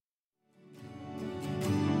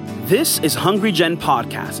This is Hungry Gen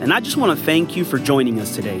Podcast, and I just want to thank you for joining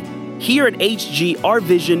us today. Here at HG, our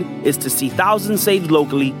vision is to see thousands saved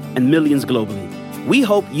locally and millions globally. We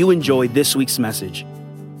hope you enjoy this week's message.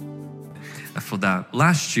 For that,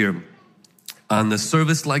 last year on a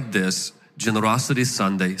service like this, Generosity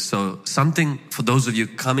Sunday, so something for those of you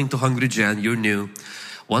coming to Hungry Gen, you're new.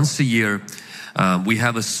 Once a year, we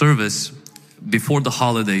have a service before the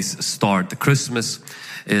holidays start. The Christmas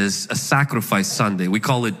is a sacrifice Sunday. We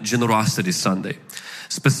call it Generosity Sunday.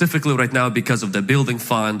 Specifically right now because of the building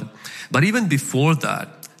fund. But even before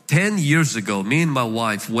that, 10 years ago, me and my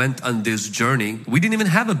wife went on this journey. We didn't even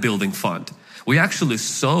have a building fund. We actually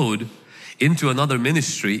sowed into another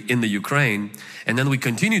ministry in the Ukraine. And then we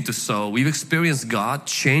continued to sow. We've experienced God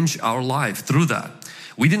change our life through that.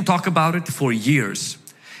 We didn't talk about it for years.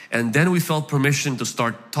 And then we felt permission to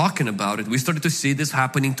start talking about it. We started to see this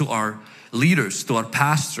happening to our leaders, to our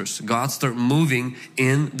pastors. God started moving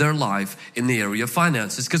in their life in the area of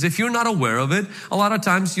finances. Because if you're not aware of it, a lot of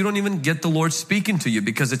times you don't even get the Lord speaking to you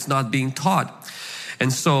because it's not being taught.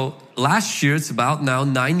 And so last year, it's about now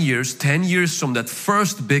 9 years, 10 years from that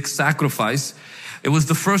first big sacrifice. It was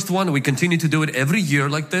the first one. We continue to do it every year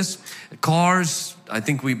like this. Cars, I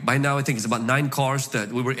think it's about 9 cars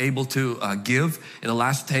that we were able to give in the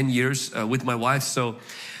last 10 years with my wife. So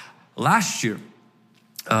last year,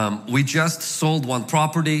 we just sold one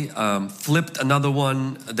property, flipped another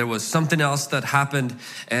one. There was something else that happened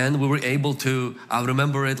and we were able to, I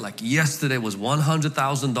remember it like yesterday was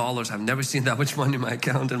 $100,000. I've never seen that much money in my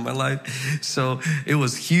account in my life. So it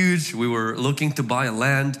was huge. We were looking to buy a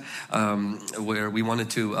land where we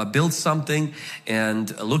wanted to build something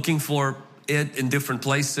and looking for it in different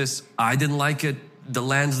places. I didn't like it, the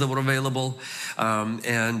lands that were available,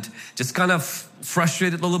 and just kind of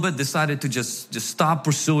frustrated a little bit, decided to just stop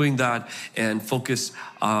pursuing that and focus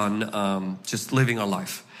on just living our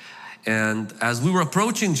life. And as we were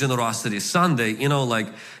approaching Generosity Sunday, you know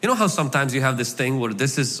how sometimes you have this thing where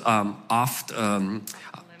this is off the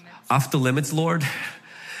limits, Lord.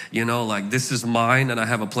 You know, like this is mine and I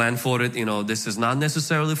have a plan for it. You know, this is not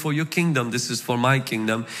necessarily for your kingdom. This is for my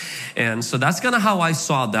kingdom. And so that's kind of how I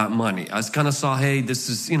saw that money. I kind of saw, hey, this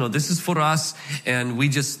is for us. And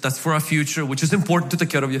that's for our future, which is important to take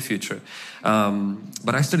care of your future.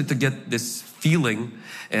 But I started to get this feeling.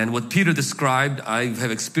 And what Peter described, I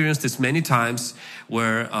have experienced this many times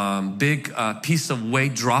where big piece of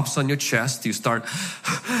weight drops on your chest. You start,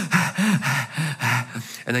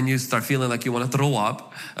 and then you start feeling like you want to throw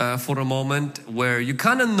up for a moment where you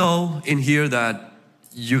kind of know in here that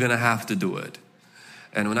you're going to have to do it.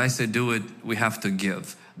 And when I say do it, we have to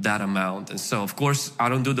give that amount. And so, of course, I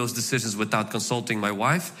don't do those decisions without consulting my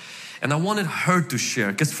wife. And I wanted her to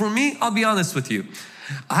share. Because for me, I'll be honest with you,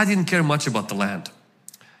 I didn't care much about the land.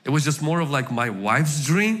 It was just more of like my wife's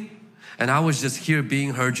dream. And I was just here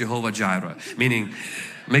being her Jehovah Jireh, meaning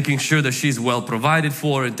making sure that she's well provided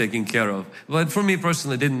for and taken care of. But for me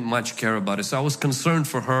personally, I didn't much care about it. So I was concerned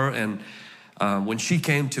for her. And when she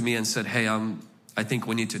came to me and said, hey, I think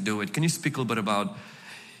we need to do it. Can you speak a little bit about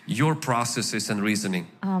your processes and reasoning?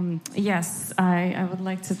 Yes, I would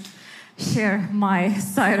like to share my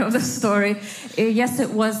side of the story. Yes,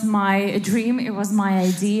 it was my dream. It was my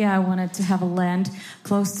idea. I wanted to have a land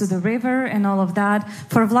close to the river and all of that.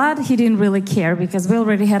 For Vlad, he didn't really care because we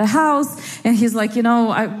already had a house. And he's like,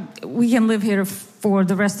 we can live here for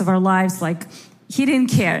the rest of our lives. Like, he didn't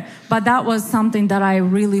care. But that was something that I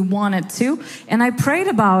really wanted to. And I prayed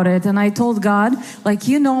about it. And I told God, like,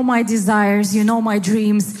 you know my desires, you know my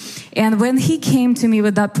dreams. And when he came to me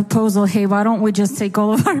with that proposal, hey, why don't we just take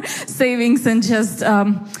all of our savings and just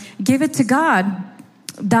give it to God?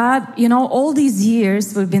 That, all these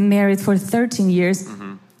years, we've been married for 13 years.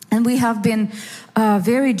 Mm-hmm. And we have been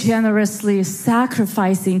very generously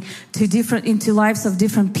sacrificing into lives of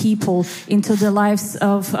different people, into the lives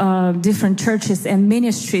of different churches and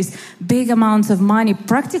ministries, big amounts of money,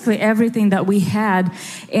 practically everything that we had.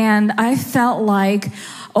 And I felt like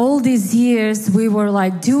all these years we were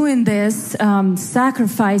like doing this,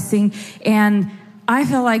 sacrificing, and I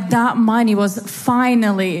felt like that money was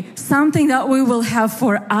finally something that we will have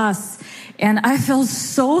for us. And I felt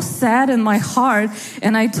so sad in my heart.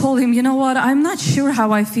 And I told him, you know what? I'm not sure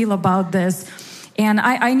how I feel about this. And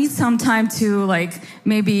I need some time to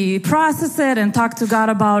maybe process it and talk to God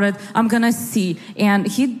about it. I'm going to see. And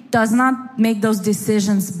he does not make those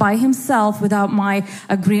decisions by himself without my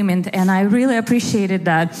agreement. And I really appreciated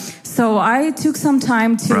that. So I took some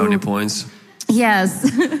time to... Brownie points. Yes.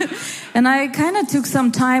 And I kind of took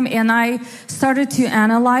some time and I started to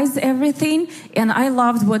analyze everything. And I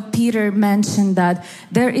loved what Peter mentioned, that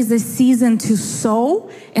there is a season to sow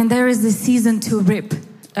and there is a season to reap.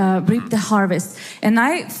 reap the harvest. And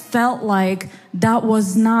I felt like that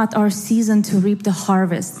was not our season to reap the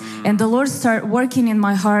harvest. And the Lord started working in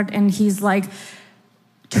my heart, and He's like,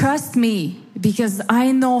 trust me, because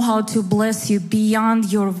I know how to bless you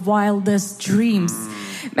beyond your wildest dreams.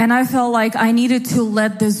 And I felt like I needed to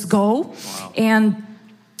let this go. Wow.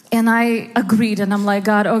 And I agreed, and I'm like,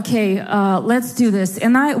 God, okay, let's do this.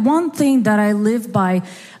 And one thing that I live by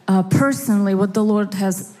personally, what the Lord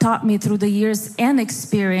has taught me through the years and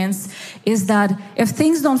experience, is that if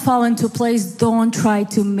things don't fall into place, don't try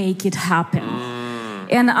to make it happen.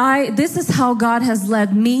 And this is how God has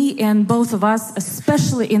led me and both of us,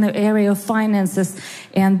 especially in the area of finances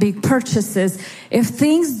and big purchases. If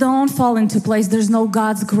things don't fall into place, there's no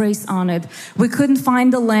God's grace on it. We couldn't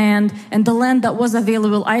find the land, and the land that was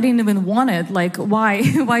available, I didn't even want it. Like, why?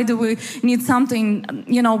 Why do we need something?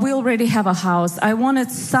 We already have a house. I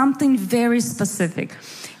wanted something very specific.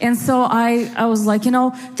 And so I was like,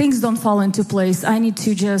 things don't fall into place. I need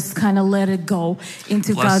to just kind of let it go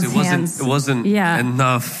into God's hands. It wasn't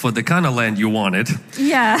enough for the kind of land you wanted.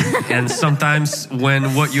 Yeah. And sometimes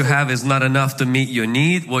when what you have is not enough to meet your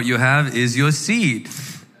need, what you have is your seed.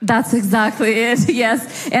 That's exactly it.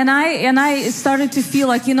 Yes. And I started to feel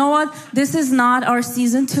like, this is not our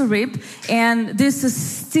season to reap. And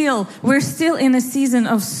we're still in a season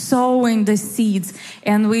of sowing the seeds.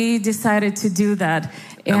 And we decided to do that.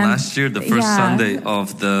 And last year, the first Sunday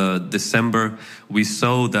of the December, we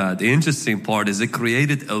saw that. The interesting part is it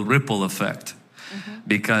created a ripple effect.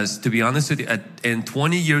 Because to be honest with you, in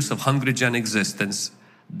 20 years of Hungry Gen existence,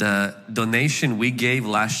 the donation we gave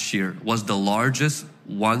last year was the largest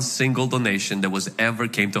one single donation that was ever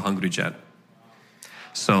came to Hungry Gen.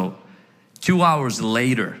 So 2 hours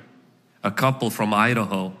later, a couple from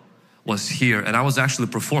Idaho was here, and I was actually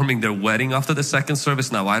performing their wedding after the second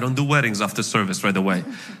service. Now, I don't do weddings after service right away.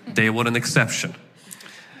 They were an exception.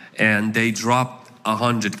 And they dropped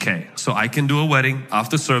 $100K. So I can do a wedding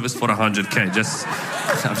after service for $100K.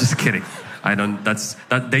 I'm just kidding.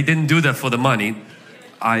 They didn't do that for the money.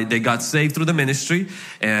 They got saved through the ministry,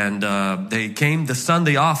 and they came the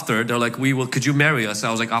Sunday after. They're like, could you marry us?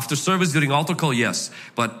 I was like, after service during altar call, yes,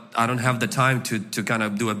 but I don't have the time to kind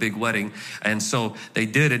of do a big wedding. And so they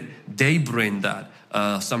did it. They bring that.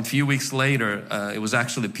 Some few weeks later, it was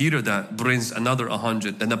actually Peter that brings another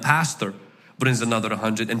 100, and the pastor brings another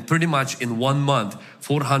 100, and pretty much in 1 month,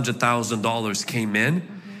 $400,000 came in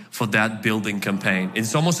for that building campaign.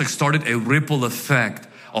 It's almost like started a ripple effect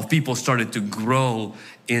of people started to grow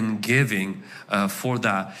in giving for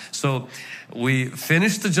that. So we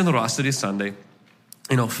finished the Generosity Sunday,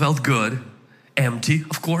 felt good, empty,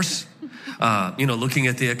 of course, looking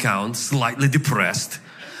at the account, slightly depressed.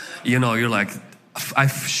 You're like, I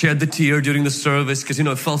shed the tear during the service because,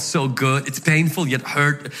 it felt so good. It's painful yet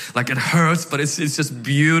it hurts, but it's just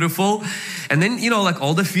beautiful. And then,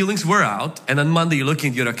 all the feelings were out. And on Monday, you're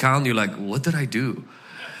looking at your account, you're like, what did I do?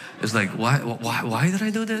 It's like, why did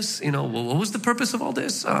I do this? What was the purpose of all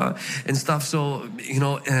this? And stuff. So,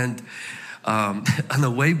 and on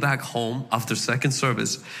the way back home after second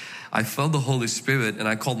service, I felt the Holy Spirit, and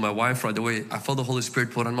I called my wife right away. I felt the Holy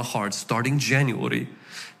Spirit put on my heart starting January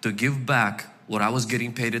to give back what I was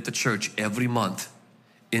getting paid at the church every month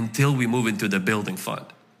until we move into the building fund.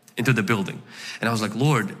 Into the building. And I was like,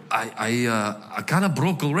 Lord, I kind of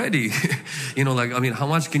broke already. How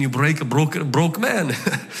much can you break a broke man?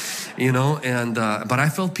 But I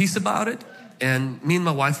felt peace about it. And me and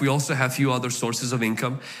my wife, we also have a few other sources of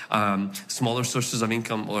income, smaller sources of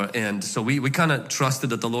income. And so we kind of trusted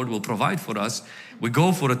that the Lord will provide for us. We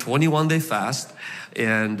go for a 21-day fast.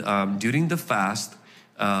 And during the fast,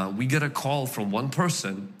 we get a call from one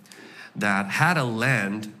person that had a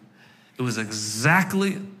land. It was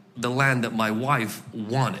exactly the land that my wife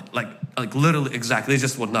wanted, like literally exactly. It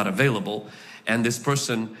just was not available, and this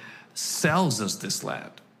person sells us this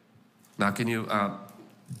land. Now, can you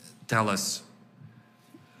tell us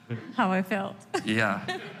how I felt? Yeah.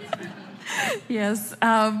 Yes.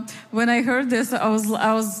 When I heard this, I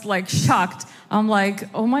was like shocked. I'm like,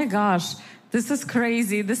 oh my gosh. This is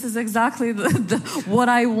crazy. This is exactly what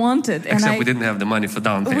I wanted. Except we didn't have the money for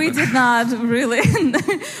down payment. We did not really.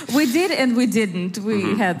 We did and we didn't.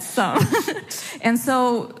 We had some. And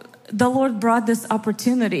so the Lord brought this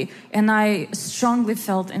opportunity, and I strongly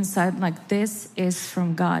felt inside like this is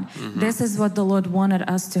from God. This is what the Lord wanted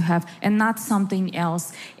us to have and not something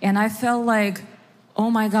else. And I felt like,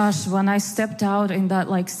 oh my gosh, when I stepped out in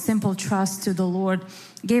that simple trust to the Lord,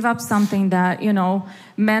 gave up something that,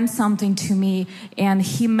 meant something to me, and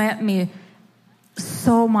He met me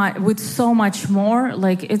with so much more.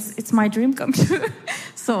 It's my dream come true.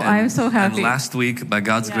 So I'm so happy. And last week, by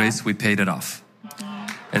God's grace, we paid it off.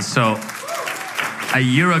 And so a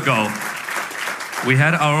year ago, we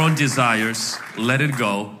had our own desires, let it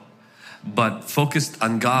go, but focused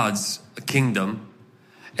on God's kingdom,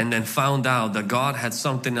 and then found out that God had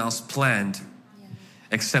something else planned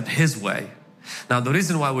except His way. Now, the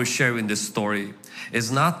reason why we're sharing this story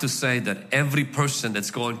is not to say that every person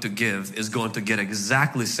that's going to give is going to get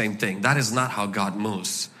exactly the same thing. That is not how God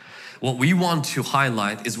moves. What we want to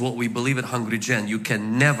highlight is what we believe at Hungry Gen. You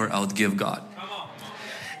can never outgive God.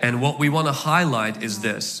 And what we want to highlight is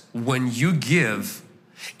this: when you give,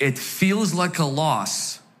 it feels like a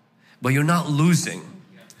loss, but you're not losing,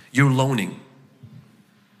 you're loaning.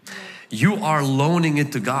 You are loaning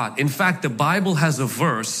it to God. In fact, the Bible has a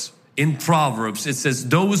verse in Proverbs. It says,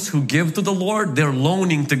 those who give to the Lord, they're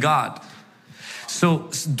loaning to God. So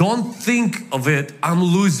don't think of it, I'm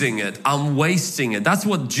losing it, I'm wasting it. That's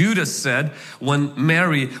what Judas said when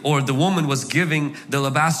Mary or the woman was giving the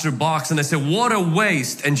alabaster box, and they said, what a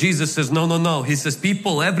waste. And Jesus says, no, no, no. He says,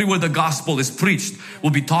 people everywhere the gospel is preached will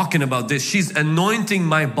be talking about this. She's anointing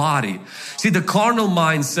my body. See, the carnal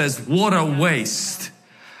mind says, what a waste.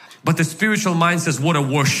 But the spiritual mind says, what a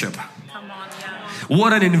worship.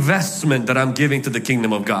 What an investment that I'm giving to the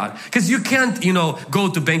kingdom of God. Because you can't, go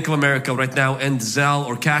to Bank of America right now and Zelle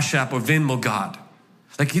or Cash App or Venmo God.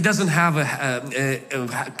 Like He doesn't have a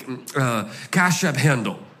Cash App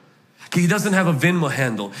handle. He doesn't have a Venmo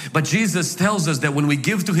handle. But Jesus tells us that when we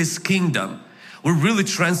give to His kingdom, we're really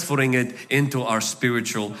transferring it into our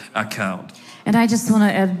spiritual account. And I just want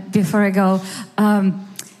to add before I go,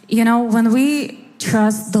 when we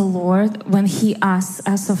trust the Lord, when He asks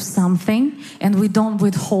us of something and we don't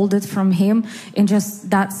withhold it from Him, in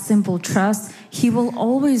just that simple trust,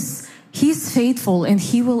 He's faithful and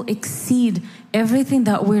He will exceed everything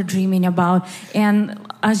that we're dreaming about. And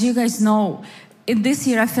as you guys know, in this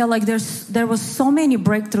year I felt like there was so many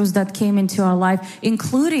breakthroughs that came into our life,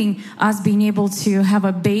 including us being able to have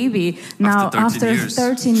a baby now after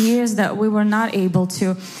 13 years that we were not able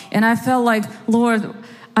to. And I felt like, Lord,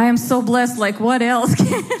 I am so blessed. Like, what else?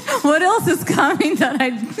 What else is coming that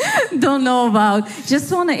I don't know about? Just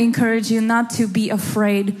want to encourage you not to be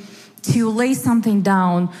afraid to lay something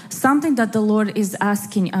down, something that the Lord is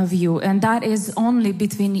asking of you, and that is only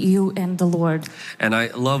between you and the Lord. And I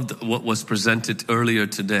loved what was presented earlier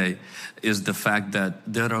today is the fact that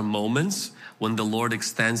there are moments when the Lord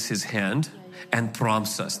extends His hand and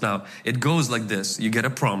prompts us. Now, it goes like this. You get a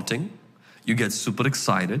prompting, you get super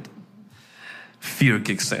excited, fear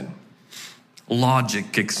kicks in,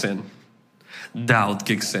 logic kicks in, doubt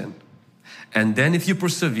kicks in, and then if you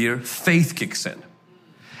persevere, faith kicks in,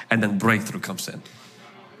 and then breakthrough comes in.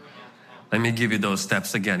 Let me give you those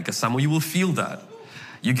steps again, because some of you will feel that.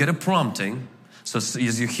 You get a prompting, so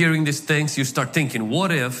as you're hearing these things, you start thinking,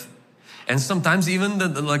 what if? And sometimes even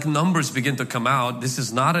the numbers begin to come out. This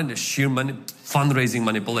is not a sheer fundraising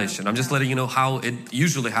manipulation. I'm just letting you know how it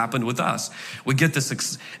usually happened with us. We get this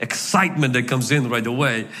excitement that comes in right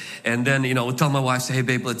away, and then we tell my wife, say, "Hey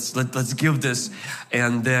babe, let's give this,"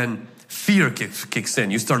 and then fear kicks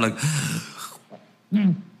in. You start like,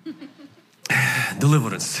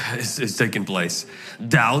 deliverance is taking place.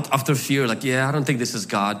 Doubt after fear, like, yeah, I don't think this is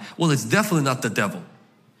God. Well, it's definitely not the devil.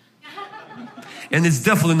 And it's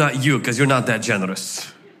definitely not you, because you're not that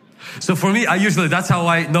generous. So for me, that's how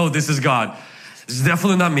I know this is God. It's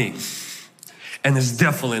definitely not me. And it's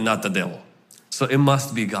definitely not the devil. So it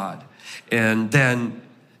must be God. And then,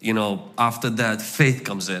 after that, faith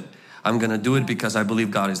comes in. I'm going to do it because I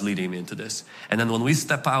believe God is leading me into this. And then when we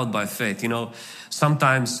step out by faith,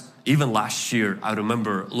 sometimes even last year, I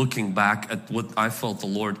remember looking back at what I felt the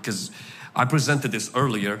Lord, because I presented this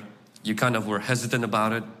earlier. You kind of were hesitant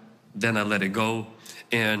about it. Then I let it go,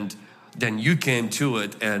 and then you came to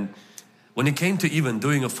it. And when it came to even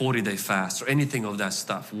doing a 40-day fast or anything of that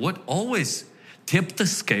stuff, what always tipped the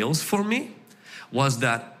scales for me was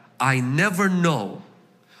that I never know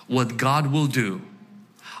what God will do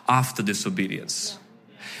after disobedience.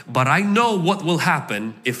 But I know what will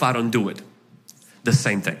happen if I don't do it. The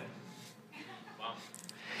same thing.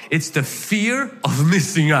 It's the fear of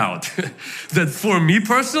missing out that for me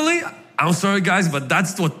personally, I'm sorry guys, but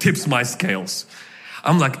that's what tips my scales.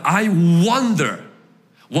 I'm like, I wonder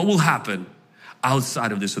what will happen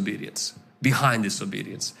outside of disobedience, behind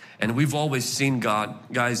disobedience. And we've always seen God,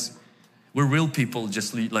 guys, we're real people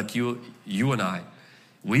just like you and I.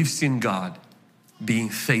 We've seen God being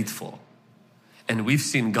faithful. And we've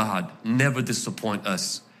seen God never disappoint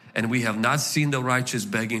us. And we have not seen the righteous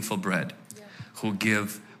begging for bread who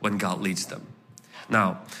give when God leads them.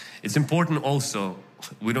 Now, it's important also,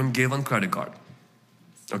 we don't give on credit card,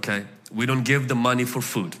 okay? We don't give the money for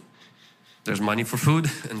food. There's money for food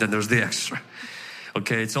and then there's the extra.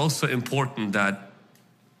 Okay, it's also important that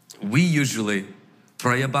we usually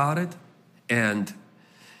pray about it, and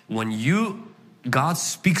when God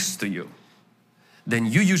speaks to you, then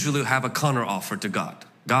you usually have a counter offer to God.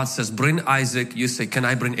 God says, bring Isaac. You say, can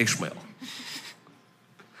I bring Ishmael?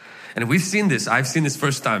 And we've seen this. I've seen this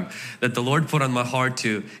first time that the Lord put on my heart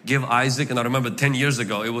to give Isaac. And I remember 10 years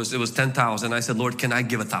ago, it was 10,000. I said, Lord, can I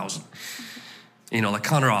give 1,000? You know, like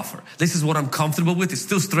counter offer. This is what I'm comfortable with. It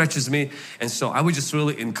still stretches me. And so I would just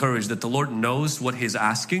really encourage that the Lord knows what He's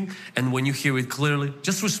asking. And when you hear it clearly,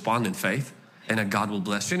 just respond in faith and that God will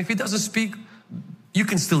bless you. And if He doesn't speak, you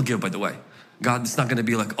can still give, by the way. God, it's not going to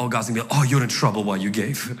be like, oh, God's going to be like, oh, you're in trouble while you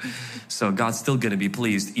gave. So God's still going to be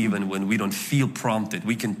pleased even when we don't feel prompted.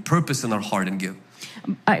 We can purpose in our heart and give.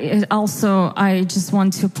 I just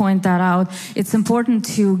want to point that out. It's important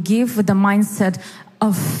to give with the mindset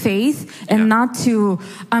of faith and not to,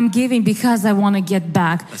 I'm giving because I want to get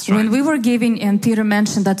back. That's right. When we were giving, and Peter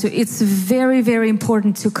mentioned that too, it's very, very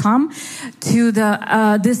important to come to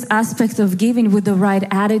this aspect of giving with the right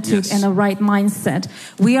attitude and the right mindset.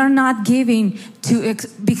 We are not giving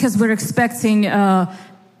because we're expecting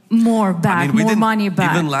more back, more money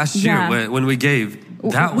back. Even last year when we gave,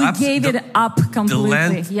 we gave it up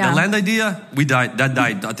completely. The land idea, that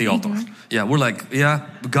died at the altar. Yeah, we're like,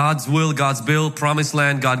 God's will, God's bill, promised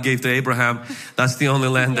land God gave to Abraham. That's the only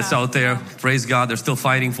land that's out there. Praise God, they're still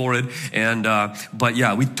fighting for it. And but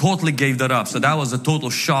we totally gave that up. So that was a total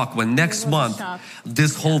shock when next month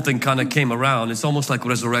this whole thing kind of came around. It's almost like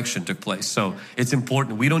resurrection took place. So it's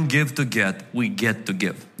important. We don't give to get, we get to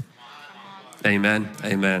give. Amen.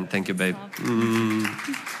 Amen. Thank you, babe.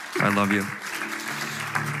 I love you.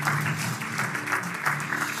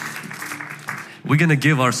 We're going to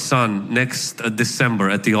give our son next December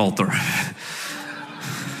at the altar.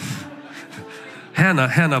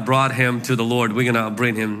 Hannah brought him to the Lord. We're going to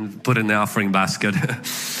bring him, put in the offering basket.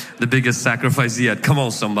 The biggest sacrifice yet. Come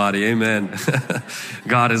on, somebody. Amen.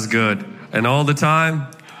 God is good. And all the time,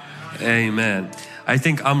 amen. I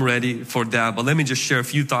think I'm ready for that, but let me just share a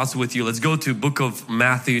few thoughts with you. Let's go to book of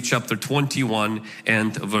Matthew chapter 21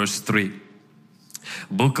 and verse 3.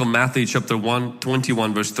 Book of Matthew chapter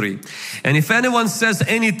 21 verse 3. And if anyone says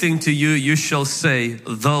anything to you, you shall say,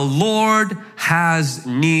 the Lord has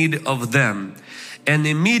need of them, and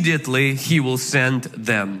immediately He will send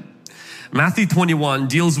them. Matthew 21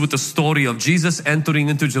 deals with the story of Jesus entering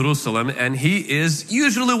into Jerusalem, and He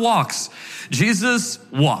usually walks. Jesus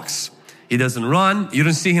walks. He doesn't run. You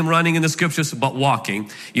don't see Him running in the scriptures, but walking.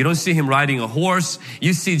 You don't see Him riding a horse.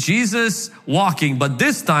 You see Jesus walking, but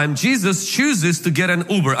this time Jesus chooses to get an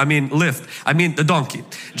the donkey.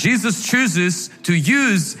 Jesus chooses to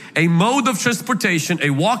use a mode of transportation,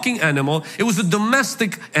 a walking animal. It was a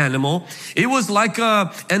domestic animal. It was like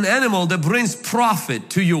an animal that brings profit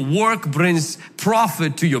to your work, brings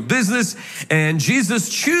profit to your business. And Jesus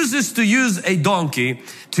chooses to use a donkey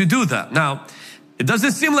to do that. Now, it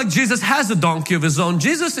doesn't seem like Jesus has a donkey of His own.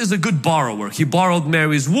 Jesus is a good borrower. He borrowed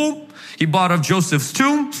Mary's womb. He borrowed Joseph's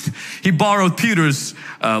tomb. He borrowed Peter's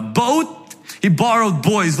boat. He borrowed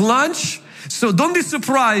boys' lunch. So don't be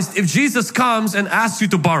surprised if Jesus comes and asks you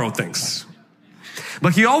to borrow things.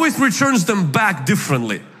 But He always returns them back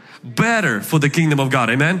differently. Better for the kingdom of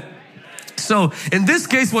God. Amen? So in this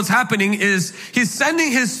case, what's happening is He's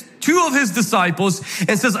sending two of His disciples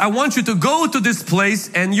and says, I want you to go to this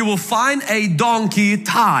place and you will find a donkey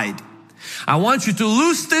tied. I want you to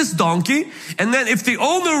loose this donkey, and then if the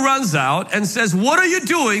owner runs out and says, what are you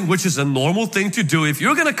doing? Which is a normal thing to do. If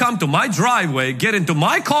you're going to come to my driveway, get into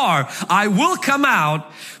my car, I will come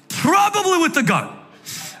out probably with a gun.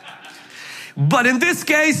 But in this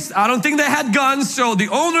case, I don't think they had guns. So the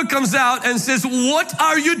owner comes out and says, what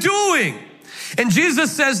are you doing? And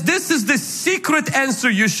Jesus says, this is the secret answer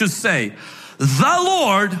you should say. The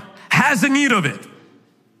Lord has a need of it.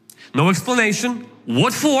 No explanation.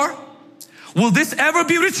 What for? Will this ever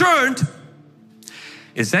be returned?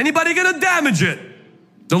 Is anybody going to damage it?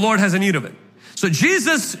 The Lord has a need of it. So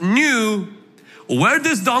Jesus knew where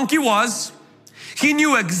this donkey was. He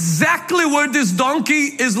knew exactly where this donkey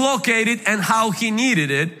is located and how He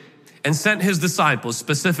needed it, and sent His disciples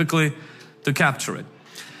specifically to capture it.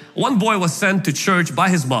 One boy was sent to church by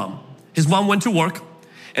his mom. His mom went to work,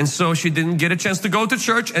 and so she didn't get a chance to go to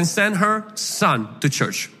church, and sent her son to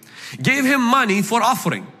church. Gave him money for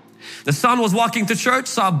offering. The son was walking to church,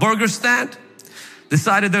 saw a burger stand,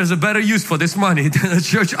 decided there's a better use for this money than a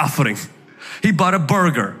church offering. He bought a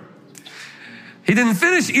burger. He didn't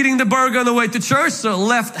finish eating the burger on the way to church, so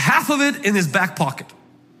left half of it in his back pocket.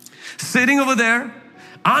 Sitting over there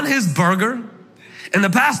on his burger, and the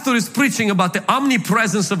pastor is preaching about the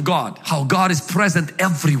omnipresence of God, how God is present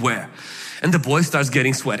everywhere. And the boy starts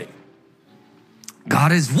getting sweaty.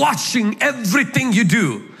 God is watching everything you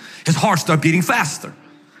do. His heart starts beating faster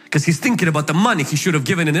because he's thinking about the money he should have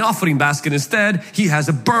given in an offering basket. Instead, he has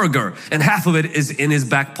a burger and half of it is in his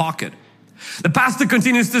back pocket. The pastor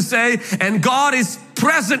continues to say, and God is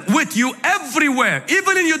present with you everywhere,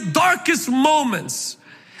 even in your darkest moments.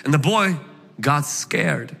 And the boy got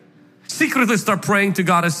scared. Secretly start praying to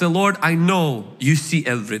God and say, Lord, I know you see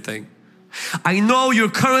everything. I know you're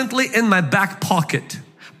currently in my back pocket.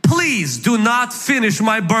 Please do not finish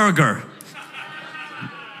my burger.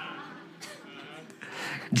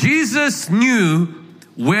 Jesus knew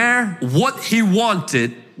where what he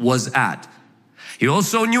wanted was at. He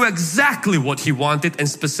also knew exactly what he wanted and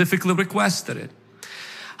specifically requested it.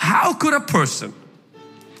 How could a person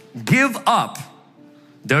give up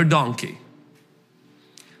their donkey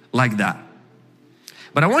like that?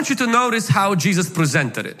 But I want you to notice how Jesus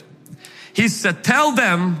presented it. He said, tell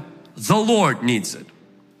them the Lord needs it.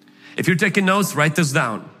 If you're taking notes, write this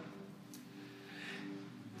down.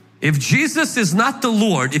 If Jesus is not the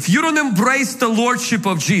Lord, if you don't embrace the Lordship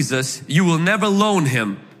of Jesus, you will never loan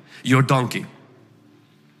Him your donkey.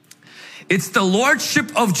 It's the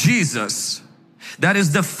Lordship of Jesus that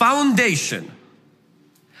is the foundation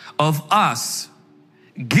of us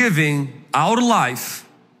giving our life,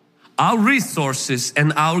 our resources,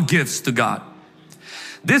 and our gifts to God.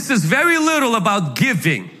 This is very little about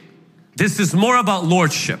giving. This is more about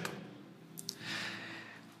lordship.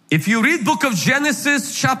 If you read book of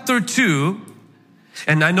Genesis chapter 2,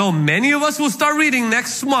 and I know many of us will start reading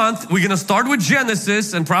next month. We're going to start with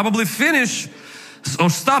Genesis and probably finish or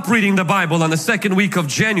stop reading the Bible on the second week of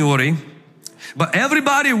January. But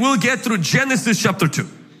everybody will get through Genesis chapter 2.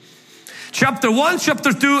 Chapter 1,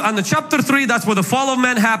 chapter 2, and the chapter 3, that's where the fall of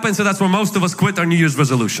man happens, so that's where most of us quit our New Year's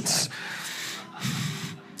resolutions.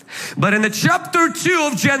 But in the chapter 2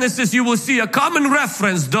 of Genesis, you will see a common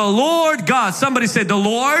reference, the Lord God. Somebody say the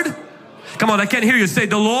Lord. Come on, I can't hear you. Say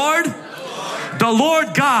the Lord. The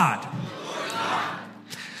Lord God.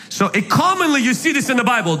 So commonly you see this in the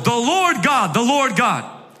Bible. The Lord God, the Lord God.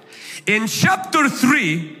 In chapter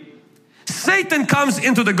 3, Satan comes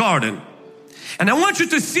into the garden. And I want you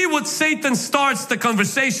to see what Satan starts the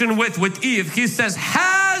conversation with Eve. He says,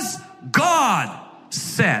 has God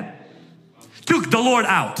said? Took the Lord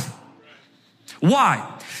out.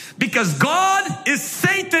 Why? Because God is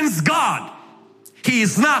Satan's God. He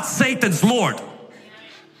is not Satan's Lord.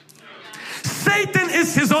 Satan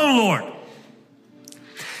is his own Lord.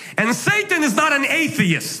 And Satan is not an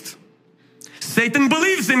atheist. Satan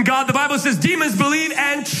believes in God. The Bible says demons believe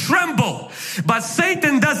and tremble. But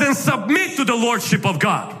Satan doesn't submit to the lordship of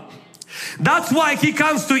God. That's why he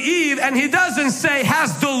comes to Eve and he doesn't say,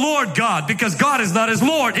 has the Lord God? Because God is not his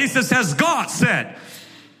Lord. He says, has God said?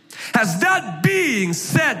 Has that being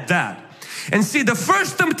said that? And see, the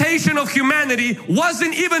first temptation of humanity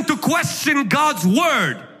wasn't even to question God's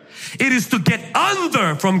word. It is to get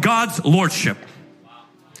under from God's lordship.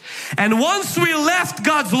 And once we left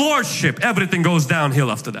God's lordship, everything goes downhill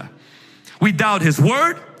after that. We doubt His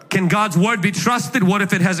word. Can God's word be trusted? What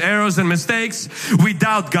if it has errors and mistakes? We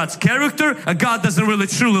doubt God's character. God doesn't really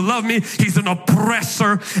truly love me. He's an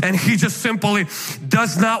oppressor and He just simply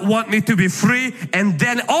does not want me to be free. And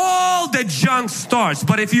then all the junk starts.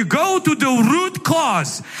 But if you go to the root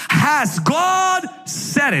cause, has God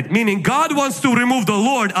said it? Meaning God wants to remove the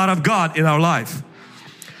Lord out of God in our life.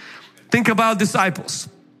 Think about disciples.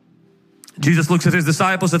 Jesus looks at His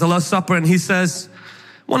disciples at the Last Supper and He says,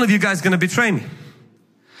 one of you guys going to betray me.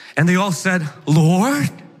 And they all said, Lord,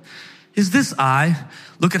 is this I?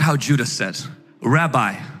 Look at how Judas says,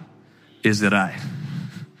 Rabbi, is it I?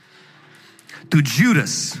 To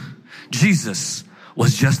Judas, Jesus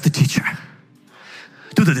was just a teacher.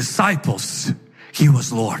 To the disciples, He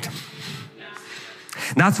was Lord.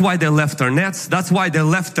 That's why they left their nets. That's why they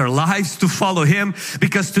left their lives to follow Him.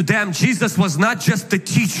 Because to them, Jesus was not just a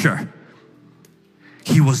teacher.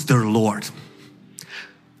 He was their Lord.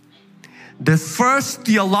 The first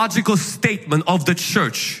theological statement of the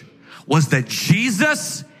church was that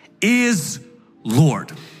Jesus is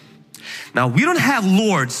Lord. Now, we don't have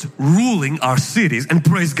lords ruling our cities, and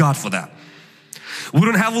praise God for that. We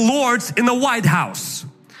don't have lords in the White House.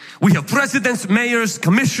 We have presidents, mayors,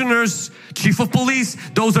 commissioners, chief of police.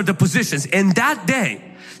 Those are the positions. In that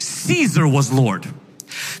day, Caesar was Lord.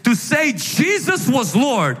 To say Jesus was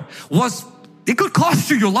Lord it could cost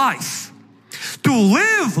you your life. To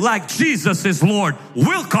live like Jesus is Lord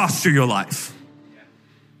will cost you your life.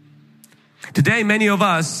 Today, many of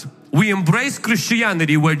us, we embrace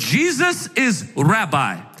Christianity where Jesus is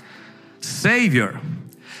Rabbi, Savior,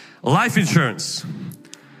 life insurance,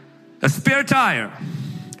 a spare tire,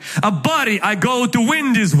 a buddy I go to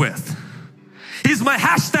Wendy's with. He's my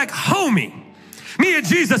hashtag homie. Me and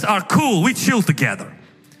Jesus are cool. We chill together.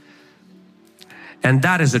 And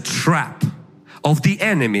that is a trap of the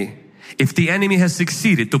enemy. If the enemy has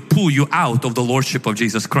succeeded to pull you out of the lordship of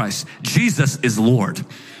Jesus Christ. Jesus is Lord.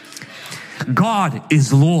 God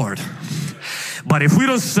is Lord. But if we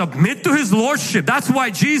don't submit to His lordship, that's why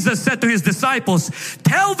Jesus said to His disciples,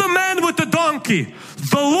 tell the man with the donkey,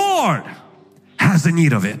 the Lord has a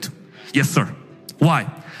need of it. Yes, sir.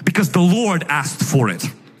 Why? Because the Lord asked for it.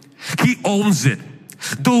 He owns it.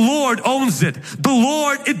 The Lord owns it. The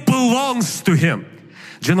Lord, it belongs to Him.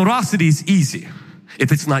 Generosity is easy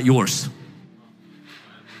if it's not yours.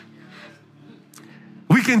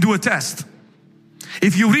 We can do a test.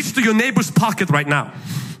 If you reach to your neighbor's pocket right now,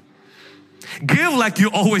 give like you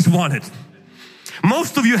always wanted.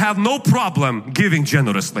 Most of you have no problem giving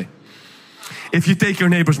generously if you take your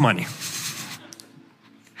neighbor's money.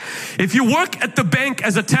 If you work at the bank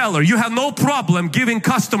as a teller, you have no problem giving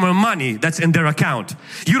customer money that's in their account.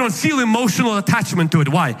 You don't feel emotional attachment to it.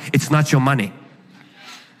 Why? It's not your money.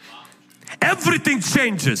 Everything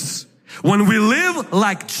changes when we live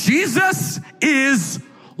like Jesus is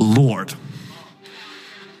Lord.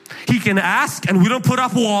 He can ask and we don't put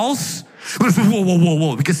up walls.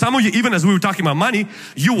 Whoa. Because some of you, even as we were talking about money,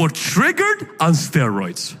 you were triggered on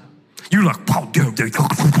steroids. You're like, wow, damn.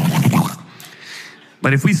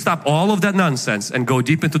 But if we stop all of that nonsense and go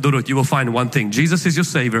deep into the root, you will find one thing. Jesus is your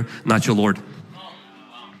Savior, not your Lord.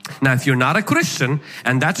 Now, if you're not a Christian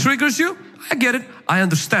and that triggers you, I get it. I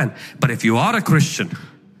understand. But if you are a Christian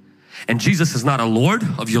and Jesus is not a Lord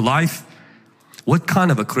of your life, what kind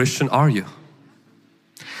of a Christian are you?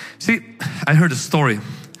 See, I heard a story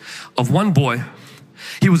of one boy.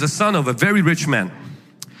 He was a son of a very rich man.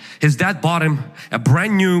 His dad bought him a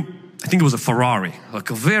brand new, I think it was a Ferrari, like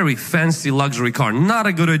a very fancy luxury car. Not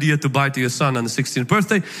a good idea to buy to your son on the 16th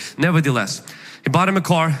birthday. Nevertheless, he bought him a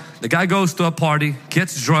car. The guy goes to a party,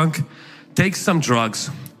 gets drunk, takes some drugs,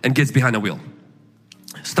 and gets behind the wheel.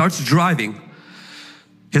 Starts driving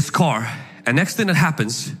his car, and next thing that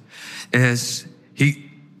happens is he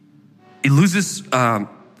loses,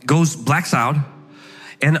 blacks out,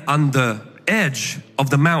 and on the edge of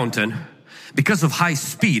the mountain, because of high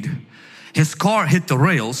speed, his car hit the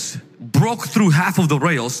rails, broke through half of the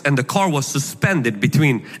rails, and the car was suspended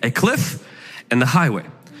between a cliff and the highway.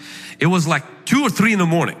 It was like 2 or 3 in the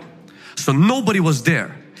morning, so nobody was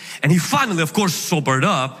there. And he finally, of course, sobered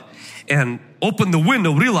up and opened the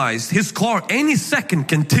window, realized his car any second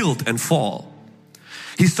can tilt and fall.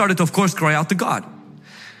 He started to, of course, cry out to God.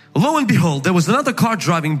 Lo and behold, there was another car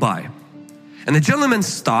driving by, and the gentleman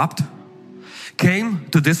stopped, came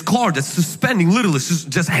to this car that's suspending, literally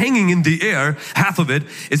just hanging in the air. Half of it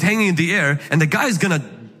is hanging in the air, and the guy is gonna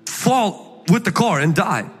fall with the car and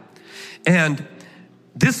die. And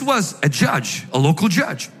this was a judge, a local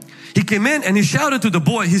judge. He came in and he shouted to the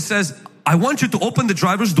boy, he says, I want you to open the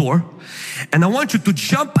driver's door and I want you to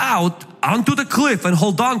jump out onto the cliff and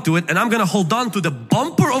hold on to it, and I'm gonna hold on to the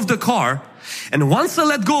bumper of the car, and once I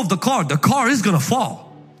let go of the car is gonna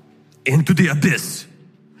fall into the abyss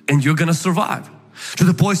and you're gonna survive. So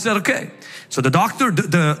the boy said, okay. So the doctor,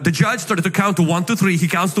 the judge started to count to 1, 2, 3. He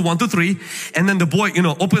counts to 1, 2, 3. And then the boy,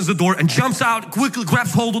 opens the door and jumps out, quickly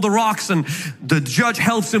grabs hold of the rocks, and the judge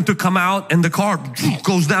helps him to come out, and the car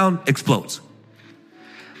goes down, explodes.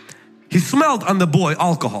 He smelled on the boy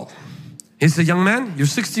alcohol. He said, young man, you're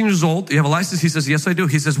 16 years old. You have a license? He says, yes, I do.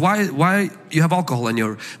 He says, why you have alcohol in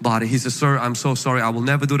your body? He says, sir, I'm so sorry. I will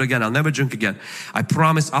never do it again. I'll never drink again. I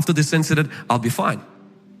promise after this incident, I'll be fine.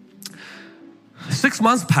 6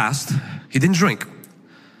 months passed. He didn't drink.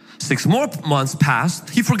 6 more months passed.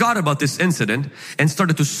 He forgot about this incident and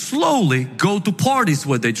started to slowly go to parties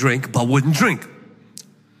where they drink but wouldn't drink.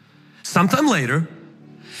 Sometime later,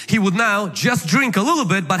 he would now just drink a little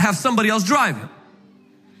bit but have somebody else drive him.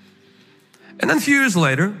 And then a few years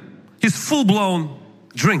later, he's full-blown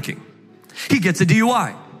drinking. He gets a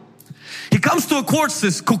DUI. He comes to a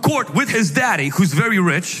court with his daddy, who's very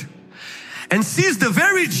rich, and sees the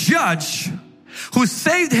very judge who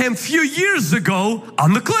saved him a few years ago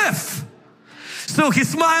on the cliff. So he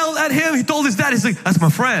smiled at him. He told his dad, he's like, that's my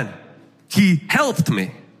friend. He helped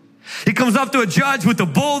me. He comes up to a judge with a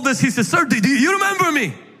boldness. He says, sir, do you remember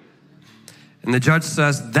me? And the judge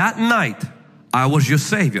says, that night I was your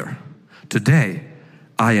savior. Today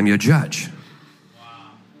I am your judge.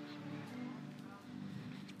 Wow.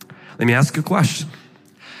 Let me ask you a question.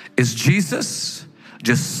 Is Jesus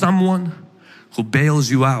just someone who bails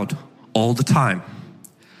you out all the time?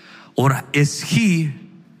 Or is He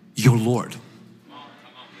your Lord?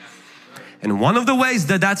 And one of the ways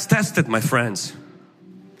that that's tested, my friends,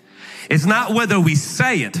 It's not whether we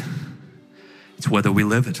say it, it's whether we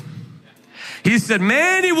live it. He said,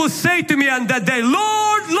 many will say to me on that day,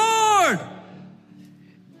 Lord, Lord,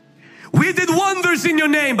 we did wonders in your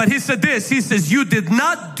name. But he said this, he says, you did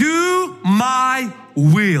not do my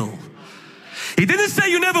will. He didn't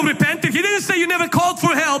say you never repented. He didn't say you never called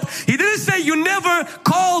for help. He didn't say you never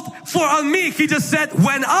called for on me. He just said,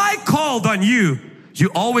 when I called on you,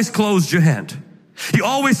 you always closed your hand. You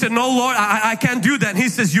always said, no, Lord, I can't do that. And he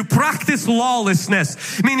says, you practice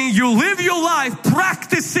lawlessness, meaning you live your life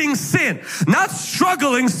practicing sin, not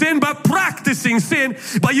struggling sin, but practicing sin.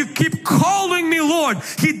 But you keep calling me Lord.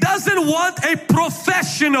 He doesn't want a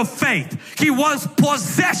profession of faith. He wants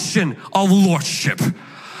possession of lordship.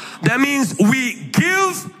 That means we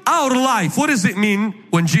give our life. What does it mean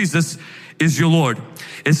when Jesus is your Lord?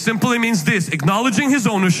 It simply means this: acknowledging His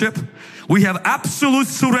ownership, we have absolute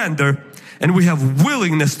surrender, and we have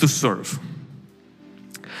willingness to serve.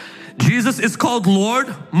 Jesus is called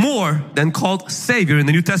Lord more than called Savior in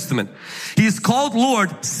the New Testament. He is called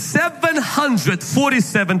Lord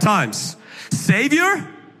 747 times. Savior,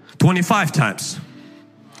 25 times.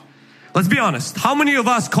 Let's be honest. How many of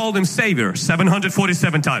us called Him Savior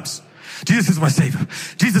 747 times? Jesus is my Savior.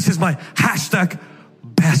 Jesus is my hashtag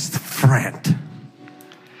best friend.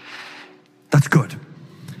 That's good.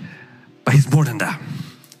 But He's more than that.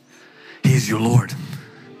 He is your Lord.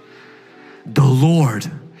 The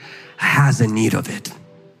Lord has a need of it.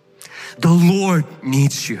 The Lord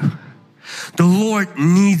needs you. The Lord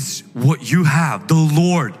needs what you have. The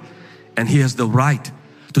Lord. And He has the right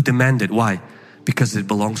to demand it. Why? Because it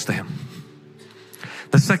belongs to Him.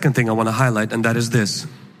 The second thing I want to highlight, and that is this: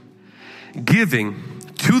 giving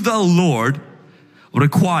to the Lord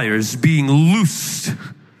requires being loosed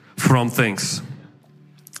from things.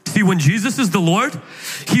 See, when Jesus is the Lord,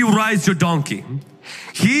 He rides your donkey.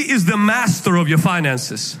 He is the master of your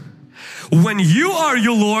finances. When you are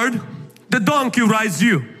your Lord, the donkey rides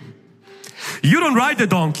you. You don't ride the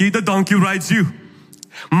donkey rides you.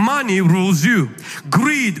 Money rules you.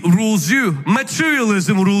 Greed rules you.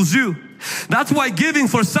 Materialism rules you. That's why giving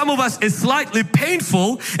for some of us is slightly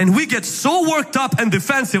painful, and we get so worked up and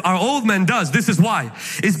defensive. Our old man does. This is why.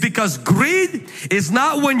 It's because greed is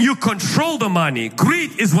not when you control the money.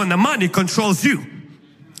 Greed is when the money controls you.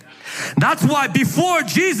 That's why before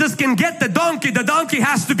Jesus can get the donkey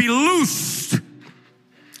has to be loosed.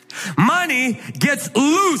 Money gets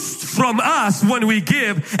loosed from us when we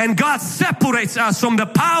give, and God separates us from the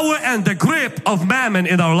power and the grip of mammon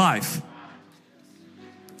in our life.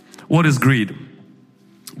 What is greed?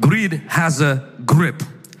 Greed has a grip.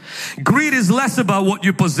 Greed is less about what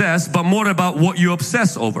you possess, but more about what you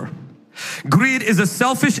obsess over. Greed is a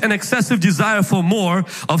selfish and excessive desire for more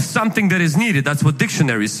of something that is needed. That's what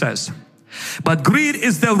dictionary says. But greed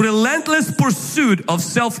is the relentless pursuit of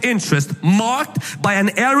self-interest marked by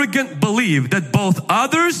an arrogant belief that both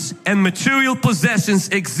others and material possessions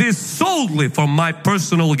exist solely for my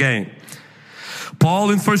personal gain.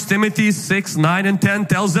 Paul in 1 Timothy 6, 9 and 10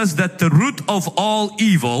 tells us that the root of all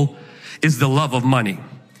evil is the love of money.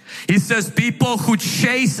 He says people who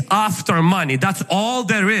chase after money, that's all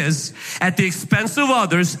there is, at the expense of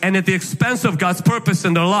others and at the expense of God's purpose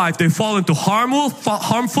in their life, they fall into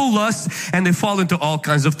harmful lusts, and they fall into all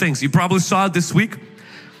kinds of things. You probably saw it this week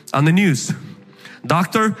on the news.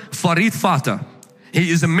 Dr. Farid Fatah,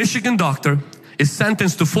 he is a Michigan doctor, is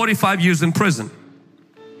sentenced to 45 years in prison.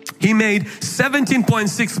 He made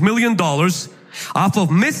 $17.6 million off of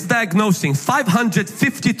misdiagnosing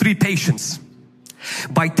 553 patients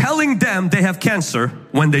by telling them they have cancer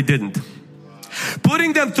when they didn't,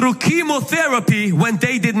 putting them through chemotherapy when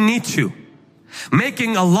they didn't need to,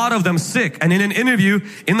 making a lot of them sick. And in an interview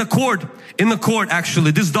in the court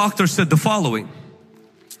actually, this doctor said the following: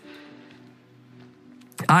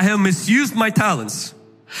 I have misused my talents.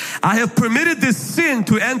 I have permitted this sin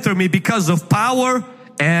to enter me because of power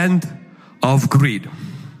and of greed.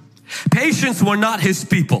 Patients were not His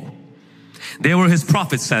people. They were His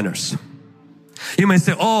profit centers. You may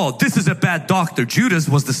say, oh, this is a bad doctor. Judas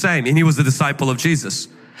was the same, and he was a disciple of Jesus.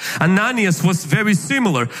 Ananias was very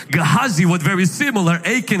similar. Gehazi was very similar.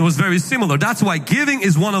 Achan was very similar. That's why giving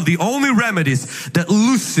is one of the only remedies that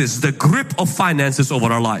looses the grip of finances over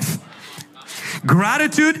our life.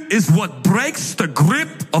 Gratitude is what breaks the grip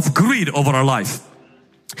of greed over our life.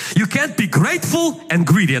 You can't be grateful and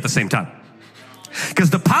greedy at the same time. Because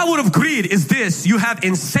the power of greed is this: you have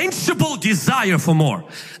insatiable desire for more.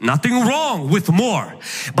 Nothing wrong with more.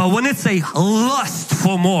 But when it's a lust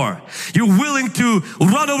for more, you're willing to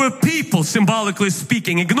run over people, symbolically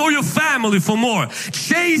speaking, ignore your family for more,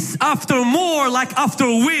 chase after more like after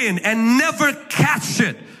wind and never catch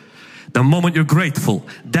it. The moment you're grateful,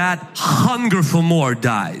 that hunger for more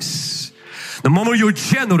dies. The moment you're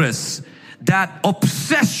generous, that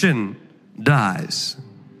obsession dies.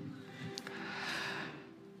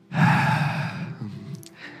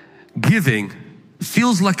 Giving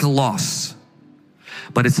feels like a loss,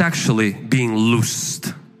 but it's actually being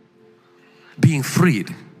loosed, being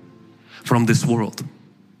freed from this world.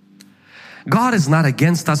 God is not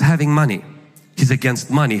against us having money. He's against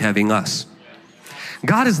money having us.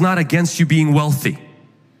 God is not against you being wealthy.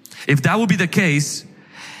 If that would be the case,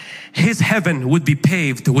 His heaven would be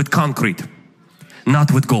paved with concrete,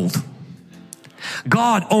 not with gold.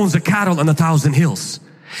 God owns a cattle on 1,000 hills.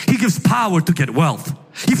 He gives power to get wealth.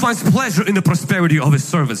 He finds pleasure in the prosperity of His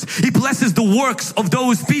service. He blesses the works of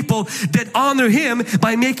those people that honor Him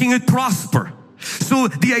by making it prosper. So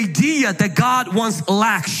the idea that God wants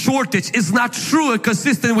lack, shortage is not true and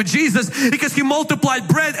consistent with Jesus, because He multiplied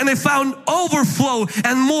bread and they found overflow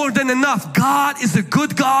and more than enough. God is a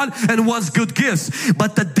good God and wants good gifts.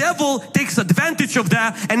 But the devil takes advantage of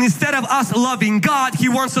that, and instead of us loving God, he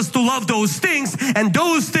wants us to love those things, and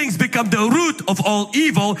those things become the root of all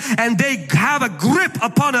evil, and they have a grip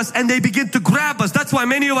upon us and they begin to grab us. That's why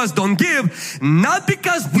many of us don't give, not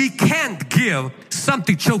because we can't give,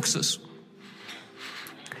 something chokes us.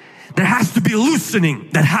 There has to be a loosening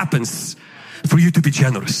that happens for you to be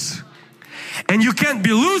generous. And you can't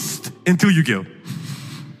be loosed until you give.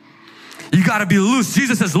 You gotta be loose.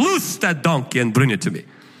 Jesus says, loose that donkey and bring it to me.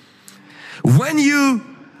 When you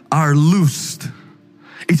are loosed,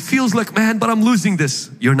 it feels like, man, but I'm losing this.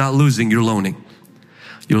 You're not losing, you're loaning.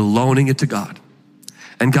 You're loaning it to God.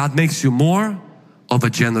 And God makes you more of a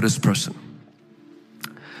generous person.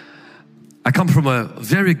 I come from a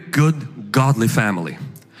very good, godly family.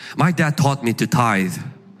 My dad taught me to tithe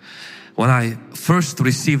when I first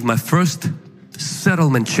received my first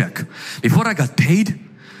settlement check. Before I got paid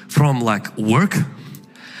from like work,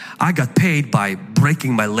 I got paid by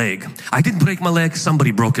breaking my leg. I didn't break my leg,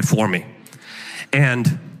 somebody broke it for me.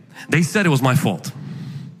 And they said it was my fault.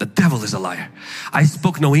 The devil is a liar. I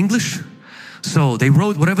spoke no English, so they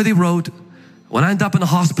wrote whatever they wrote. When I ended up in the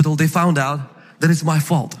hospital, they found out that it's my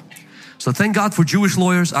fault. So thank God for Jewish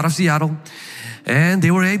lawyers out of Seattle. And they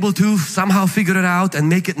were able to somehow figure it out and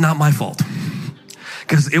make it not my fault.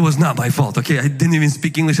 Because it was not my fault, okay? I didn't even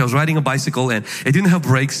speak English. I was riding a bicycle and it didn't have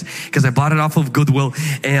brakes because I bought it off of Goodwill.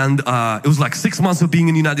 And it was like 6 months of being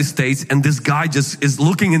in the United States, and this guy just is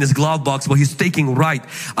looking in his glove box while he's taking right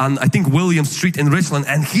on, I think, William Street in Richland,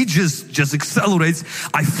 and he just accelerates.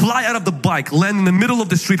 I fly out of the bike, land in the middle of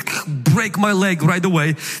the street, break my leg right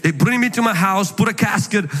away. They bring me to my house, put a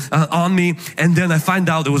casket on me, and then I find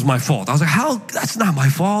out it was my fault. I was like, how? That's not my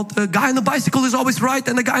fault. The guy on the bicycle is always right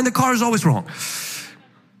and the guy in the car is always wrong.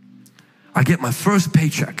 I get my first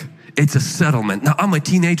paycheck. It's a settlement. Now I'm a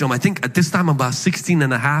teenager. I think at this time I'm about 16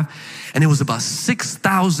 and a half, and it was about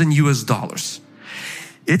 $6,000 US.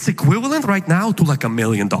 It's equivalent right now to like $1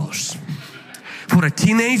 million. For a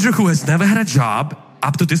teenager who has never had a job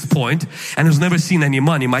up to this point and has never seen any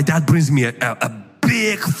money, my dad brings me a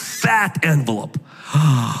big fat envelope.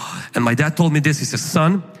 And my dad told me this. He says,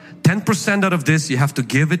 son, 10% out of this you have to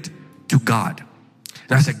give it to God.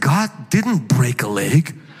 And I said, God didn't break a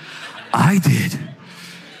leg. I did.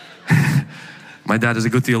 My dad is a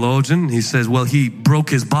good theologian. He says, well, He broke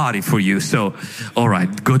His body for you. So, all right,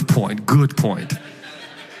 good point, good point.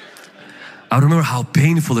 I remember how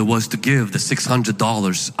painful it was to give the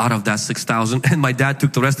 $600 out of that $6,000. And my dad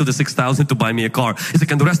took the rest of the $6,000 to buy me a car. He's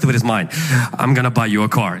like, and the rest of it is mine. I'm going to buy you a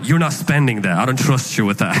car. You're not spending that. I don't trust you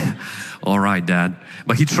with that. All right, Dad.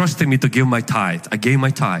 But he trusted me to give my tithe. I gave my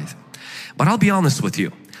tithe. But I'll be honest with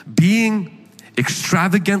you. Being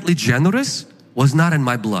extravagantly generous was not in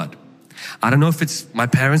my blood. I don't know if it's my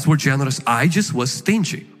parents were generous. I just was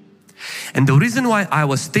stingy. And the reason why I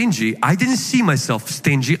was stingy, I didn't see myself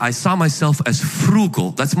stingy. I saw myself as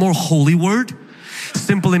frugal. That's more holy word.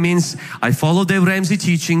 Simply means I follow Dave Ramsey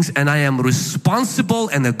teachings and I am responsible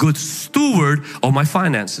and a good steward of my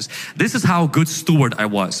finances. This is how good steward I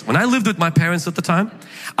was. When I lived with my parents at the time,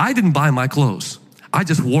 I didn't buy my clothes. I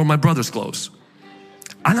just wore my brother's clothes.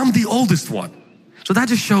 And I'm the oldest one. So that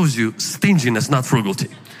just shows you stinginess, not frugality.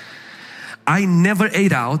 I never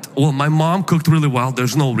ate out. Well, my mom cooked really well.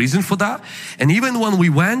 There's no reason for that. And even when we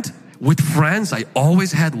went with friends, I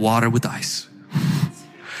always had water with ice.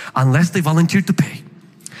 Unless they volunteered to pay.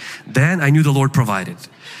 Then I knew the Lord provided.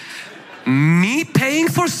 Me paying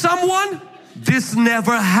for someone? This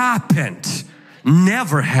never happened.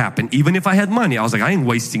 Never happened. Even if I had money. I was like, I ain't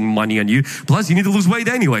wasting money on you. Plus, you need to lose weight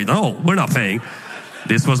anyway. No, we're not paying.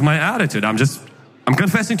 This was my attitude. I'm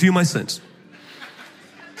confessing to you my sins.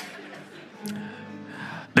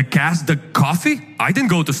 The the coffee, I didn't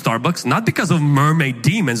go to Starbucks, not because of mermaid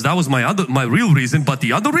demons. That was my real reason. But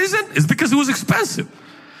the other reason is because it was expensive.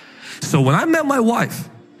 So when I met my wife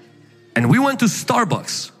and we went to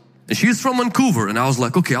Starbucks, and she's from Vancouver, and I was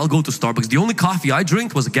like, okay, I'll go to Starbucks. The only coffee I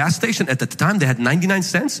drank was a gas station. At the time, they had 99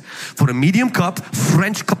 cents for a medium cup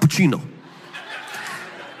French cappuccino.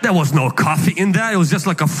 There was no coffee in that. It was just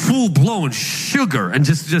like a full-blown sugar, and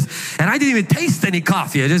and I didn't even taste any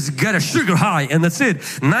coffee. I just got a sugar high, and that's it.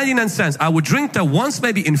 99 cents. I would drink that once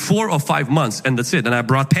maybe in 4 or 5 months, and that's it. And I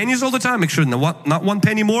brought pennies all the time. Make sure not 1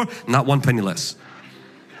 penny more, not 1 penny less.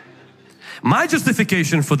 My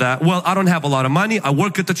justification for that, well, I don't have a lot of money. I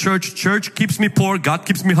work at the church. Church keeps me poor. God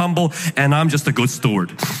keeps me humble. And I'm just a good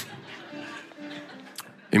steward.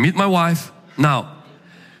 You meet my wife. Now,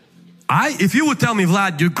 if you would tell me,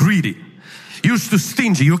 Vlad, you're greedy, you're too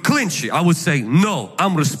stingy, you're clinchy, I would say, no,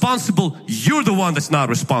 I'm responsible. You're the one that's not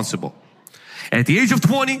responsible. At the age of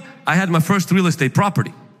 20, I had my first real estate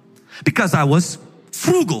property because I was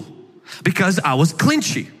frugal, because I was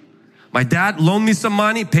clinchy. My dad loaned me some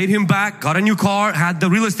money, paid him back, got a new car, had the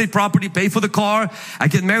real estate property, paid for the car. I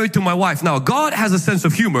get married to my wife. Now, God has a sense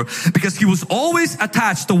of humor because He was always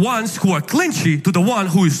attached the ones who are clinchy to the one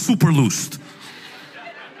who is super loosed.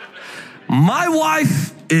 My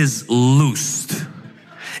wife is loosed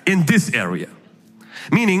in this area.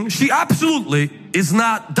 Meaning she absolutely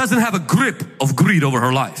doesn't have a grip of greed over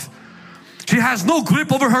her life. She has no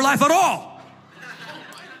grip over her life at all.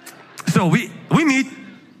 So we meet.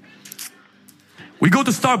 We go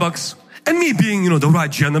to Starbucks, and me being, the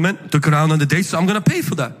right gentleman, took her out on the date, so I'm gonna pay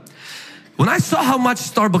for that. When I saw how much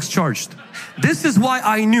Starbucks charged, this is why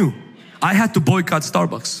I knew I had to boycott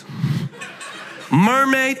Starbucks.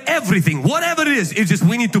 Mermaid, everything, whatever it is, it's just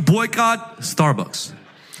we need to boycott Starbucks.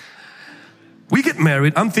 We get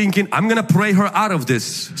married, I'm thinking I'm gonna pray her out of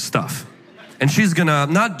this stuff. And she's gonna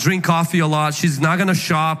not drink coffee a lot. She's not gonna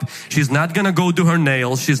shop. She's not gonna go do her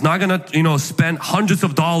nails. She's not gonna, spend hundreds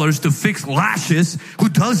of dollars to fix lashes. Who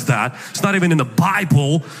does that? It's not even in the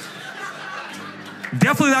Bible.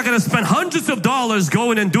 Definitely not gonna spend hundreds of dollars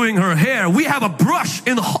going and doing her hair. We have a brush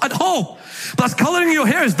at home. Plus, coloring your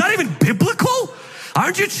hair is not even biblical.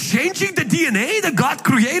 Aren't you changing the DNA that God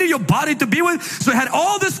created your body to be with? So I had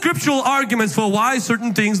all the scriptural arguments for why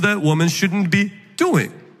certain things that women shouldn't be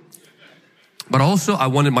doing. But also, I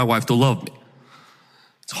wanted my wife to love me.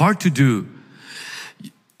 It's hard to do.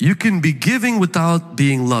 You can be giving without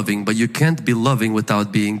being loving, but you can't be loving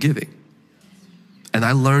without being giving. And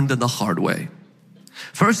I learned it the hard way.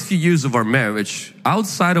 First few years of our marriage,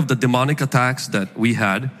 outside of the demonic attacks that we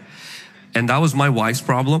had, and that was my wife's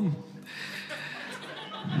problem,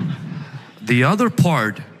 the other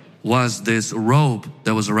part was this robe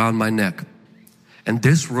that was around my neck. And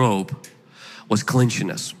this robe was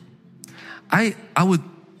clinchiness. I would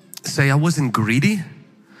say I wasn't greedy,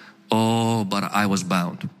 but I was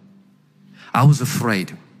bound. I was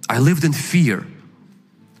afraid. I lived in fear,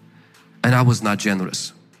 and I was not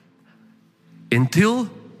generous. Until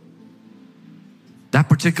that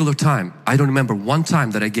particular time, I don't remember one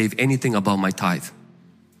time that I gave anything above my tithe.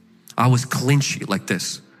 I was clinchy like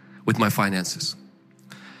this with my finances,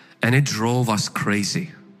 and it drove us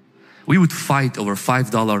crazy. We would fight over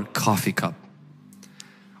 $5 coffee cup.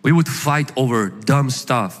 We would fight over dumb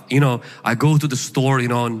stuff. I go to the store,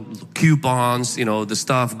 and coupons, the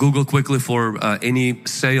stuff, Google quickly for any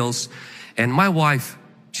sales. And my wife,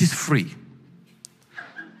 she's free.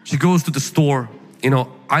 She goes to the store,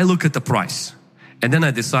 I look at the price. And then I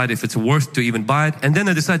decide if it's worth to even buy it. And then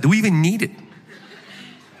I decide, do we even need it?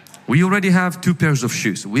 We already have 2 pairs of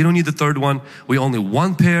shoes. We don't need the third one. We only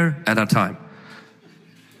 1 pair at a time.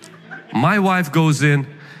 My wife goes in.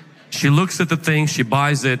 She looks at the thing, she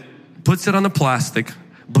buys it, puts it on the plastic,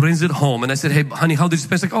 brings it home. And I said, hey, honey, how did you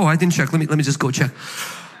spend? She's like, oh, I didn't check. Let me just go check.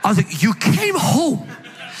 I was like, you came home.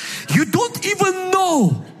 You don't even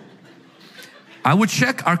know. I would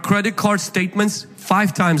check our credit card statements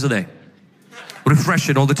 5 times a day. Refresh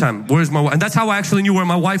it all the time. Where's my wife? And that's how I actually knew where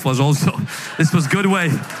my wife was also. This was a good way.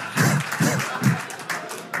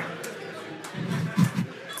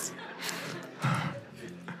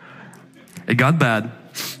 It got bad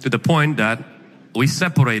to the point that we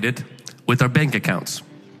separated with our bank accounts.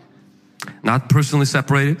 Not personally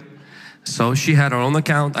separated. So she had her own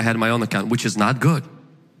account, I had my own account, which is not good.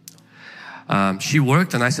 She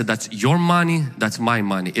worked and I said, that's your money, that's my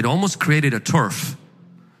money. It almost created a turf.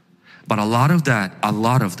 But a lot of that,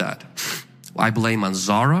 I blame on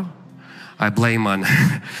Zara. I blame on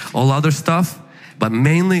all other stuff. But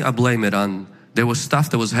mainly I blame it on, there was stuff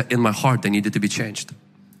that was in my heart that needed to be changed.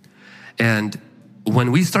 And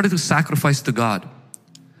when we started to sacrifice to God,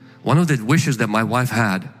 one of the wishes that my wife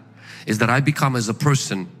had is that I become as a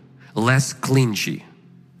person less clingy,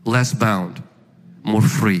 less bound, more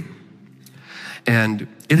free. And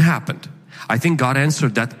it happened. I think God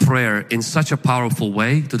answered that prayer in such a powerful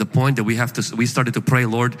way to the point that we started to pray,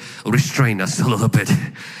 Lord, restrain us a little bit,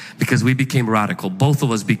 because we became radical. Both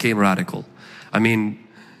of us became radical. I mean,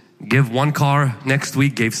 give one car, next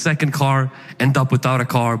week gave second car, end up without a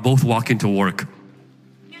car, both walk into work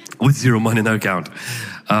with zero money in our account.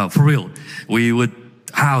 For real, we would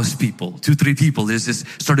house people, 2-3 people. There's this,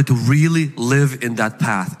 started to really live in that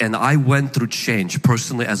path. And I went through change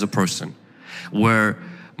personally as a person, where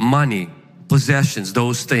money, possessions,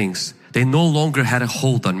 those things, they no longer had a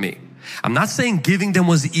hold on me. I'm not saying giving them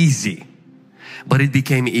was easy, but it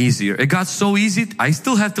became easier. It got so easy, I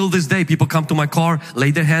still have till this day, people come to my car,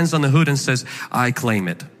 lay their hands on the hood and says, I claim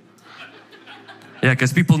it. Yeah,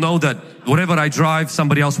 because people know that whatever I drive,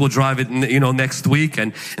 somebody else will drive it, next week,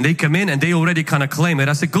 and they come in and they already kind of claim it.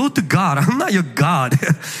 I said, go to God. I'm not your God.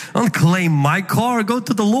 Don't claim my car. Go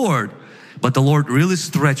to the Lord. But the Lord really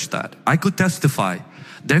stretched that. I could testify.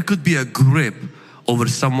 There could be a grip over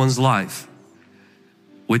someone's life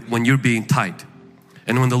when you're being tight.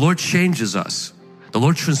 And when the Lord changes us, the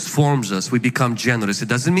Lord transforms us, we become generous. It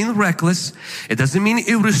doesn't mean reckless. It doesn't mean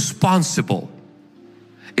irresponsible.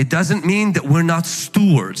 It doesn't mean that we're not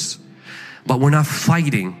stewards, but we're not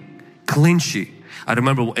fighting, clinchy. I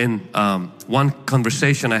remember in one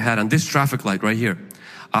conversation I had on this traffic light right here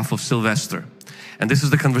off of Sylvester. And this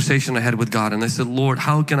is the conversation I had with God. And I said, Lord,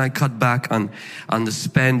 how can I cut back on the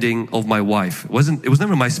spending of my wife? It was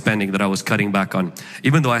never my spending that I was cutting back on,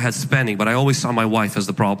 even though I had spending, but I always saw my wife as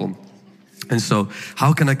the problem. And so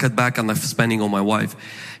how can I cut back on the spending on my wife?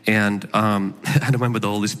 And I remember the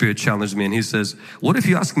Holy Spirit challenged me and He says, what if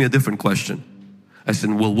you ask me a different question? I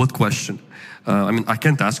said, well, what question? I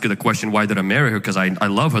can't ask you the question, why did I marry her? Because I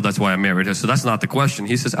love her, that's why I married her. So that's not the question.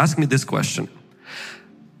 He says, ask me this question.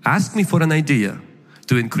 Ask me for an idea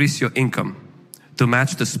to increase your income, to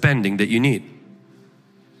match the spending that you need.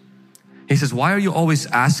 He says, why are you always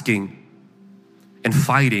asking and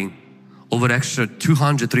fighting over extra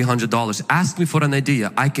 $200, $300? Ask me for an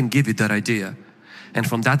idea. I can give you that idea. And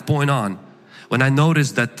from that point on, when I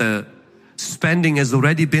noticed that the spending has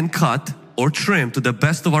already been cut or trimmed to the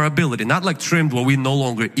best of our ability, not like trimmed where we no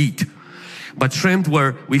longer eat, but trimmed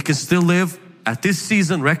where we can still live at this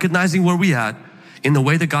season, recognizing where we at in the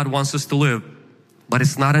way that God wants us to live, but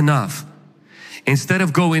it's not enough. Instead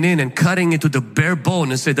of going in and cutting into the bare bone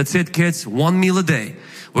and say, that's it kids, one meal a day.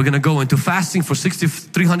 We're going to go into fasting for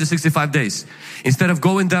 365 days. Instead of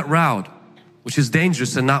going that route, which is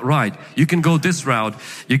dangerous and not right, you can go this route.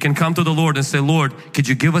 You can come to the Lord and say, Lord, could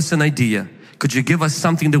you give us an idea? Could you give us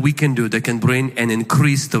something that we can do that can bring and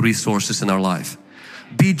increase the resources in our life?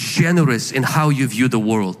 Be generous in how you view the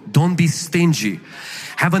world. Don't be stingy.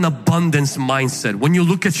 Have an abundance mindset. When you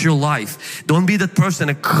look at your life, don't be that person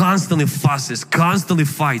that constantly fusses, constantly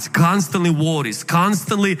fights, constantly worries,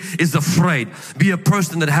 constantly is afraid. Be a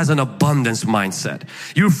person that has an abundance mindset.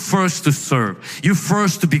 You're first to serve. You're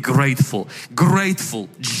first to be grateful,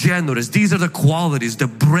 generous. These are the qualities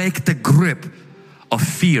that break the grip of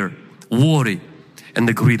fear, worry, and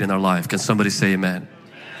the greed in our life. Can somebody say amen?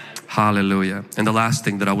 Hallelujah. And the last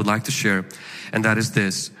thing that I would like to share, and that is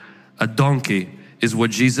this. A donkey is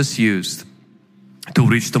what Jesus used to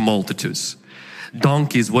reach the multitudes.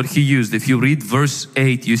 Donkey is what He used. If you read verse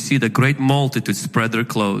 8, you see the great multitudes spread their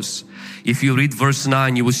clothes. If you read verse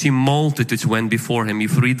 9, you will see multitudes went before Him.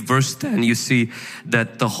 If you read verse 10, you see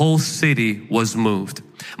that the whole city was moved.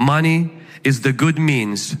 Money is the good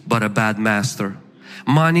means, but a bad master.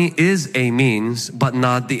 Money is a means, but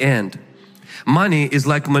not the end. Money is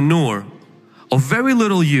like manure of very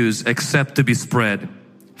little use except to be spread.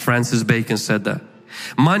 Francis Bacon said that.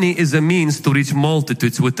 Money is a means to reach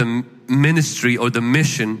multitudes with the ministry or the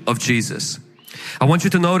mission of Jesus. I want you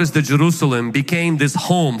to notice that Jerusalem became this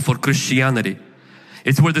home for Christianity.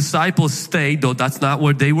 It's where disciples stayed, though that's not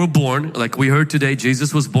where they were born. Like we heard today,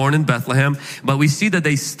 Jesus was born in Bethlehem, but we see that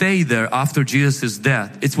they stayed there after Jesus'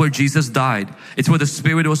 death. It's where Jesus died. It's where the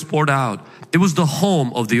Spirit was poured out. It was the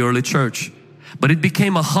home of the early church, but it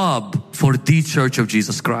became a hub for the Church of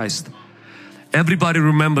Jesus Christ. Everybody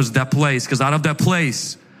remembers that place because out of that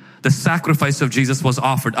place, the sacrifice of Jesus was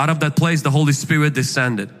offered. Out of that place, the Holy Spirit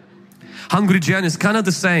descended. Hungry Gen is kind of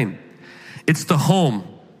the same. It's the home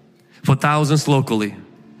for thousands locally,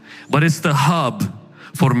 but it's the hub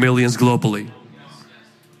for millions globally.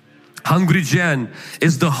 Hungry Gen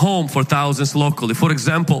is the home for thousands locally. For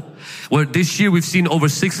example, where this year we've seen over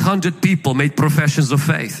 600 people make professions of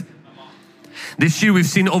faith. This year we've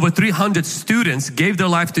seen over 300 students gave their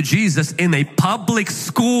life to Jesus in a public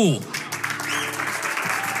school.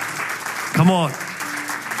 Come on.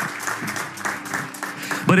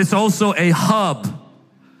 But it's also a hub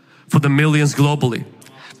for the millions globally.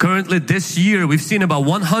 Currently this year we've seen about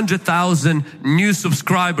 100,000 new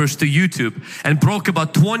subscribers to YouTube and broke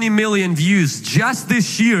about 20 million views just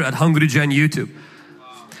this year at Hungry Gen YouTube.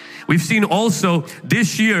 We've seen also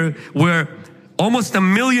this year where almost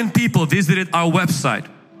 1 million people visited our website.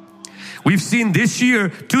 We've seen this year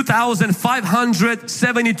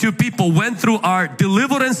 2,572 people went through our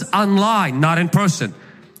deliverance online, not in person.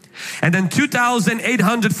 And then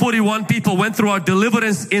 2,841 people went through our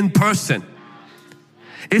deliverance in person.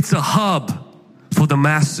 It's a hub for the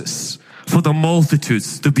masses, for the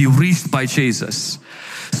multitudes to be reached by Jesus.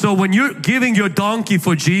 So when you're giving your donkey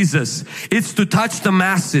for Jesus, it's to touch the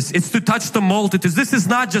masses, it's to touch the multitudes. This is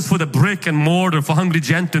not just for the brick and mortar for Hungry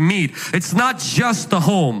Gen to meet. It's not just a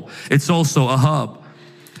home, it's also a hub.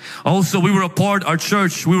 Also, our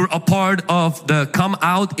church, we were a part of the Come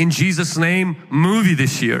Out in Jesus' Name movie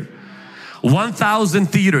this year. 1,000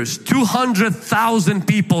 theaters, 200,000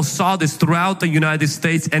 people saw this throughout the United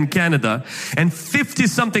States and Canada, and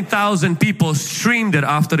 50-something thousand people streamed it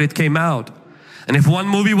after it came out. And if one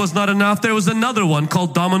movie was not enough, there was another one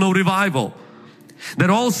called Domino Revival that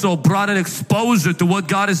also brought an exposure to what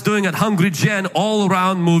God is doing at Hungry Gen all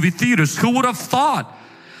around movie theaters. Who would have thought?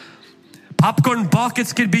 Popcorn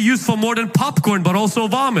buckets can be used for more than popcorn, but also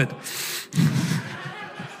vomit.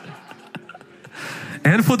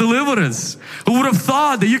 And for deliverance. Who would have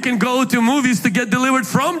thought that you can go to movies to get delivered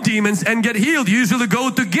from demons and get healed? You usually go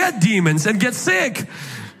to get demons and get sick.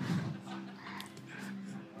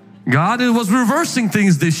 God was reversing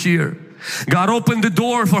things this year. God opened the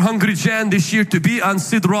door for Hungry Gen this year to be on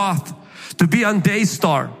Sid Roth, to be on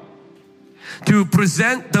Daystar, to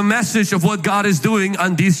present the message of what God is doing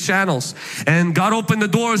on these channels. And God opened the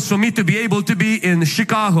doors for me to be able to be in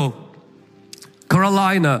Chicago,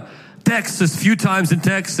 Carolina, Texas, few times in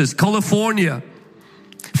Texas, California,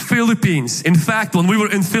 Philippines. In fact, when we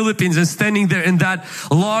were in Philippines and standing there in that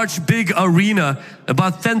large big arena,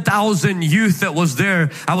 about 10,000 youth that was there,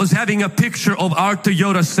 I was having a picture of our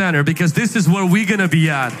Toyota Center, because this is where we're gonna be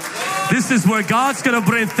at. This is where God's gonna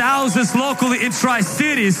bring thousands locally in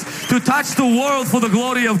Tri-Cities to touch the world for the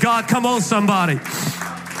glory of God. Come on, somebody.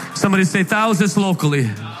 Somebody say thousands locally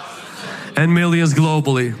and millions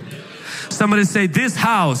globally. Somebody say, this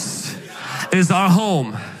house is our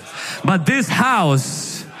home, but this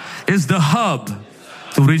house is the hub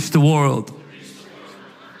to reach the world.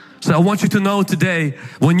 So I want you to know today,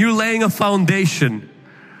 when you're laying a foundation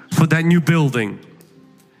for that new building,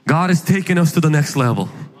 God is taking us to the next level.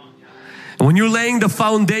 And when you're laying the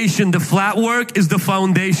foundation, the flat work is the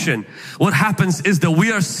foundation. What happens is that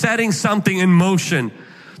we are setting something in motion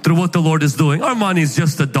through what the Lord is doing. Our money is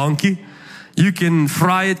just a donkey. You can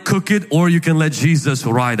fry it, cook it, or you can let Jesus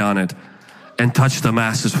ride on it and touch the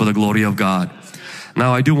masses for the glory of God.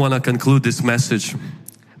 Now I do want to conclude this message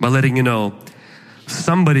by letting you know,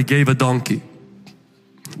 somebody gave a donkey.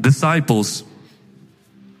 Disciples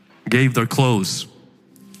gave their clothes.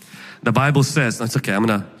 The Bible says, that's okay, I'm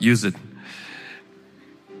going to use it.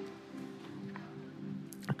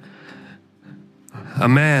 A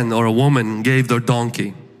man or a woman gave their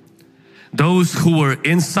donkey. Those who were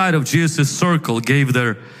inside of Jesus' circle gave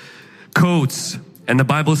their coats. And the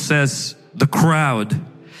Bible says the crowd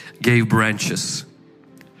gave branches.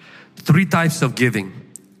 3 types of giving.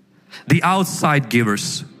 The outside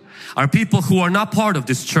givers are people who are not part of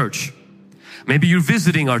this church. Maybe you're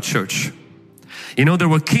visiting our church. You know, there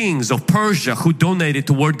were kings of Persia who donated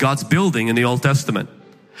toward God's building in the Old Testament.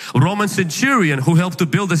 A Roman centurion who helped to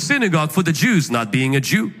build a synagogue for the Jews, not being a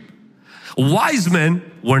Jew. Wise men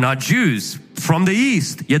were not Jews from the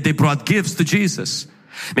East, yet they brought gifts to Jesus.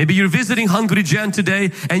 Maybe you're visiting Hungry Gen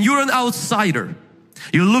today and you're an outsider.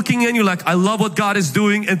 You're looking in, you're like, I love what God is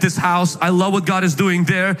doing in this house. I love what God is doing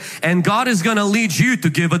there. And God is going to lead you to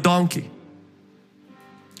give a donkey.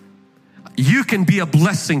 You can be a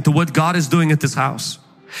blessing to what God is doing at this house.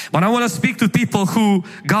 But I want to speak to people who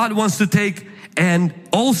God wants to take and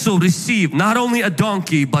also receive not only a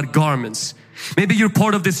donkey but garments. Maybe you're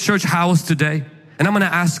part of this church house today, and I'm going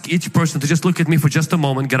to ask each person to just look at me for just a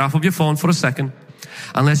moment. Get off of your phone for a second,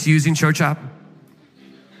 unless you're using church app.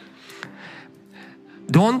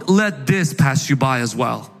 Don't let this pass you by as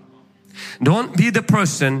well. Don't be the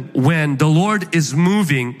person when the Lord is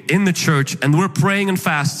moving in the church and we're praying and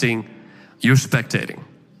fasting, you're spectating.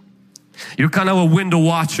 You're kind of a window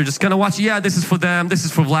watcher, just kind of watch. Yeah, this is for them. This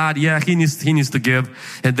is for Vlad. Yeah, he needs to give.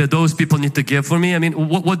 And those people need to give for me. I mean,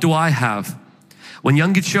 what do I have? When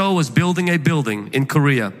Youngie Cho was building a building in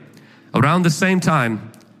Korea, around the same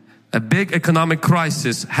time, a big economic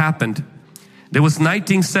crisis happened. There was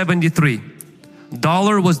 1973.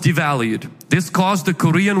 Dollar was devalued. This caused the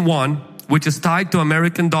Korean won, which is tied to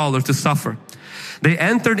American dollar, to suffer. They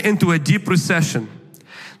entered into a deep recession.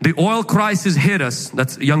 The oil crisis hit us.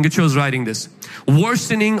 That's Youngie Cho's writing this.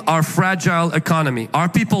 Worsening our fragile economy. Our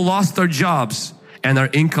people lost their jobs and our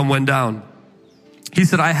income went down. He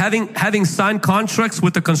said, having signed contracts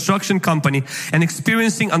with the construction company and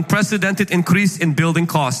experiencing unprecedented increase in building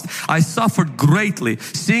costs, I suffered greatly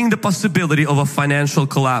seeing the possibility of a financial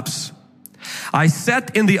collapse. I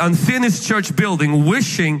sat in the unfinished church building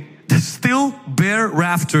wishing the still bare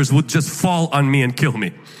rafters would just fall on me and kill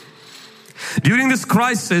me. During this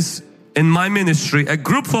crisis in my ministry, a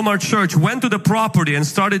group from our church went to the property and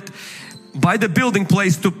started by the building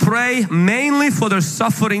place to pray mainly for their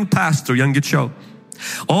suffering pastor, Youngie Cho.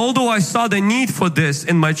 Although I saw the need for this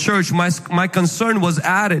in my church, my concern was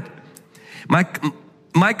added.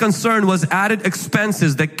 My concern was added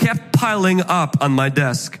expenses that kept piling up on my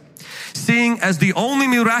desk. Seeing as the only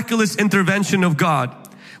miraculous intervention of God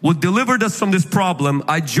would deliver us from this problem,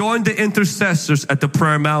 I joined the intercessors at the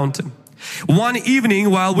prayer mountain. One evening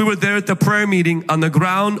while we were there at the prayer meeting on the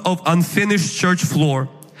ground of unfinished church floor,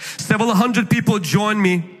 several hundred people joined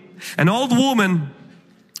me. An old woman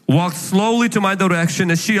walked slowly to my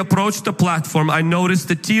direction. As she approached the platform, I noticed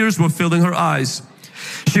the tears were filling her eyes.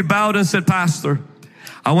 She bowed and said, "Pastor,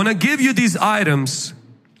 I want to give you these items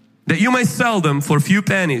that you may sell them for a few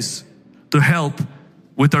pennies to help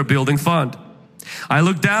with our building fund." I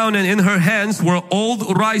looked down and in her hands were an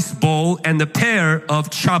old rice bowl and a pair of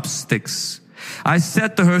chopsticks. I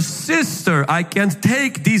said to her, "Sister, I can't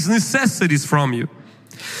take these necessities from you."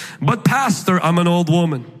 "But Pastor, I'm an old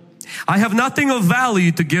woman. I have nothing of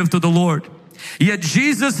value to give to the Lord. Yet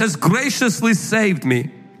Jesus has graciously saved me.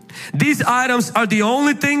 These items are the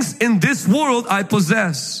only things in this world I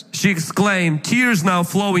possess," she exclaimed, tears now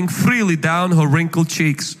flowing freely down her wrinkled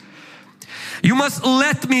cheeks. "You must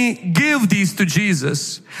let me give these to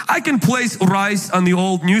Jesus. I can place rice on the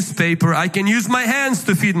old newspaper. I can use my hands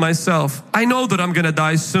to feed myself. I know that I'm gonna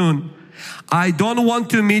die soon. I don't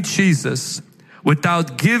want to meet Jesus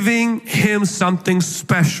without giving Him something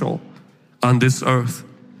special on this earth."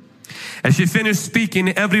 As she finished speaking,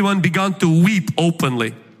 everyone began to weep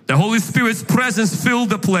openly. The Holy Spirit's presence filled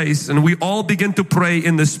the place and we all began to pray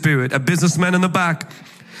in the Spirit. A businessman in the back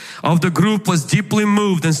of the group was deeply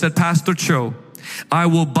moved and said, "Pastor Cho, I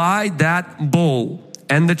will buy that bowl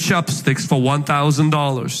and the chopsticks for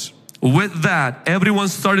 $1,000. With that, everyone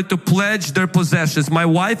started to pledge their possessions. My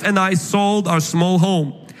wife and I sold our small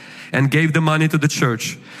home and gave the money to the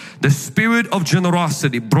church. The spirit of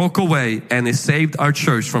generosity broke away and it saved our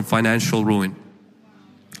church from financial ruin.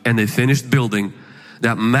 And they finished building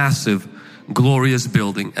that massive, glorious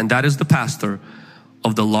building. And that is the pastor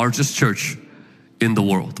of the largest church in the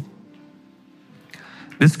world.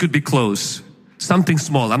 This could be clothes, something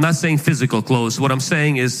small. I'm not saying physical clothes. What I'm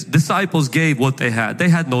saying is disciples gave what they had. They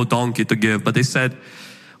had no donkey to give, but they said,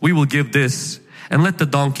 "We will give this and let the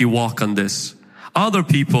donkey walk on this." Other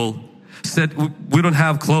people said, "We don't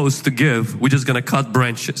have clothes to give. We're just going to cut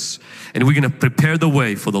branches and we're going to prepare the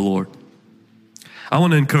way for the Lord." I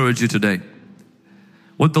want to encourage you today.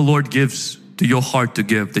 What the Lord gives to your heart to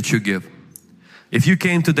give, that you give. If you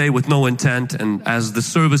came today with no intent and as the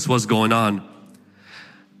service was going on,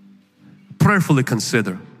 prayerfully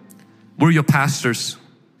consider. We're your pastors.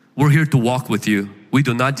 We're here to walk with you. We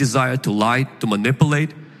do not desire to lie, to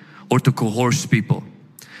manipulate, or to coerce people.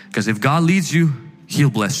 Because if God leads you, He'll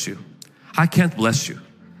bless you. I can't bless you.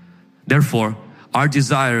 Therefore, our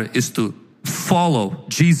desire is to follow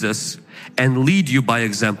Jesus and lead you by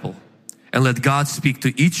example. And let God speak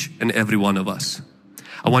to each and every one of us.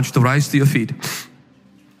 I want you to rise to your feet.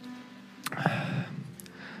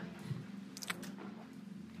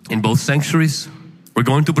 In both sanctuaries, we're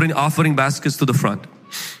going to bring offering baskets to the front.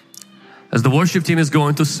 As the worship team is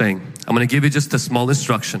going to sing, I'm going to give you just a small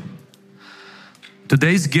instruction.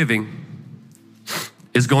 Today's giving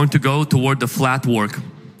is going to go toward the flat work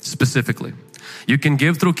specifically. You can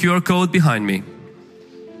give through QR code behind me.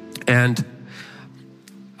 And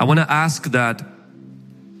I want to ask that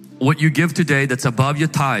what you give today that's above your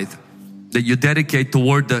tithe, that you dedicate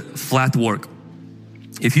toward the flat work.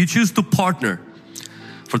 If you choose to partner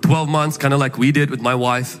for 12 months, kind of like we did with my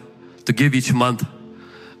wife, to give each month,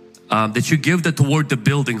 that you give that toward the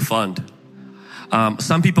building fund.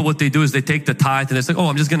 Some people, what they do is they take the tithe and they say, oh,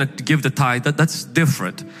 I'm just going to give the tithe. That's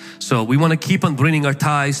different. So we want to keep on bringing our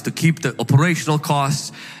tithes to keep the operational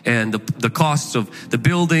costs and the costs of the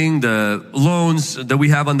building, the loans that we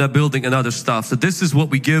have on that building and other stuff. So this is what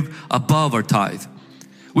we give above our tithe.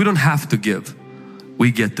 We don't have to give.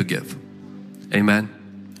 We get to give. Amen.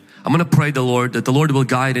 I'm going to pray the Lord that the Lord will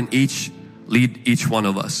guide and lead each one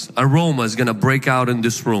of us. Aroma is going to break out in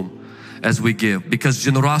this room as we give, because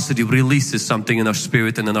generosity releases something in our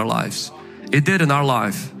spirit and in our lives. It did in our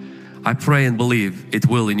life. I pray and believe it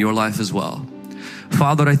will in your life as well.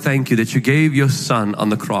 Father, I thank you that you gave your Son on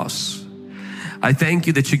the cross. I thank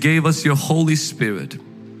you that you gave us your Holy Spirit.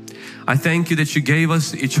 I thank you that you gave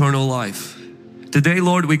us eternal life. Today,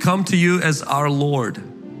 Lord, we come to you as our Lord.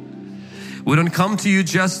 We don't come to you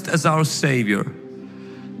just as our Savior,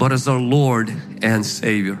 but as our Lord and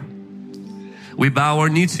Savior. We bow our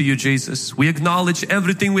knee to you, Jesus. We acknowledge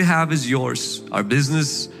everything we have is yours. Our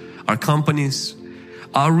business, our companies,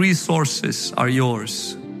 our resources are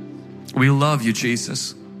yours. We love you,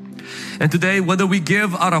 Jesus. And today, whether we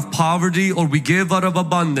give out of poverty or we give out of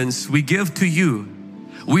abundance, we give to you.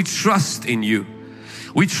 We trust in you.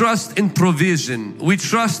 We trust in provision. We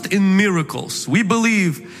trust in miracles. We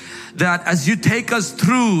believe that as you take us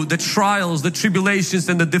through the trials, the tribulations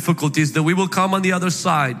and the difficulties, that we will come on the other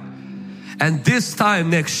side. And this time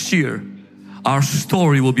next year, our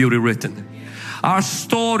story will be rewritten. Our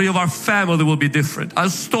story of our family will be different. Our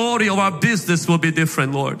story of our business will be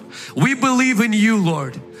different, Lord. We believe in you,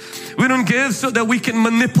 Lord. We don't give so that we can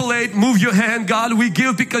manipulate, move your hand, God. We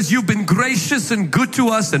give because you've been gracious and good to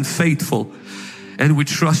us and faithful. And we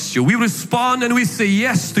trust you. We respond and we say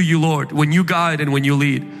yes to you, Lord, when you guide and when you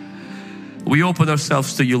lead. We open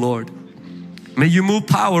ourselves to you, Lord. May you move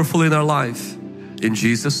powerfully in our life. In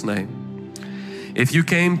Jesus' name. If you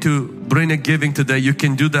came to bring a giving today, you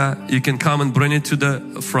can do that. You can come and bring it to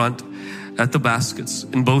the front at the baskets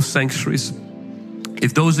in both sanctuaries.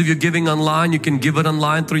 If those of you giving online, you can give it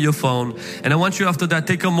online through your phone. And I want you after that,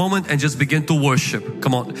 take a moment and just begin to worship.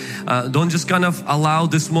 Come on. Don't just kind of allow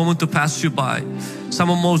this moment to pass you by. Some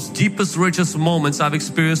of the most deepest, richest moments I've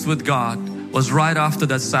experienced with God was right after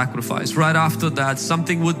that sacrifice. Right after that,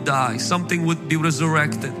 something would die. Something would be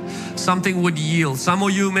resurrected. Something would yield. Some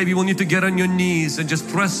of you maybe will need to get on your knees and just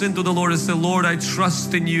press into the Lord and say, Lord, I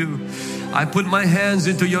trust in you. I put my hands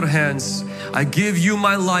into your hands. I give you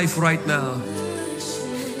my life right now.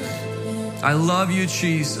 I love you,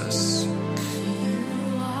 Jesus.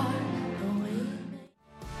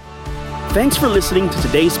 Thanks for listening to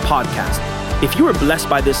today's podcast. If you were blessed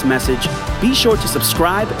by this message, be sure to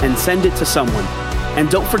subscribe and send it to someone. And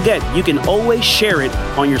don't forget, you can always share it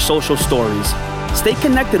on your social stories. Stay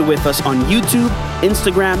connected with us on YouTube,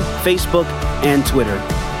 Instagram, Facebook, and Twitter.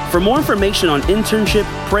 For more information on internship,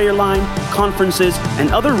 prayer line, conferences,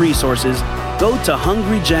 and other resources, go to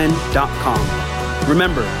hungrygen.com.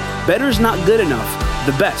 Remember, better is not good enough.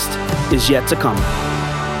 The best is yet to come.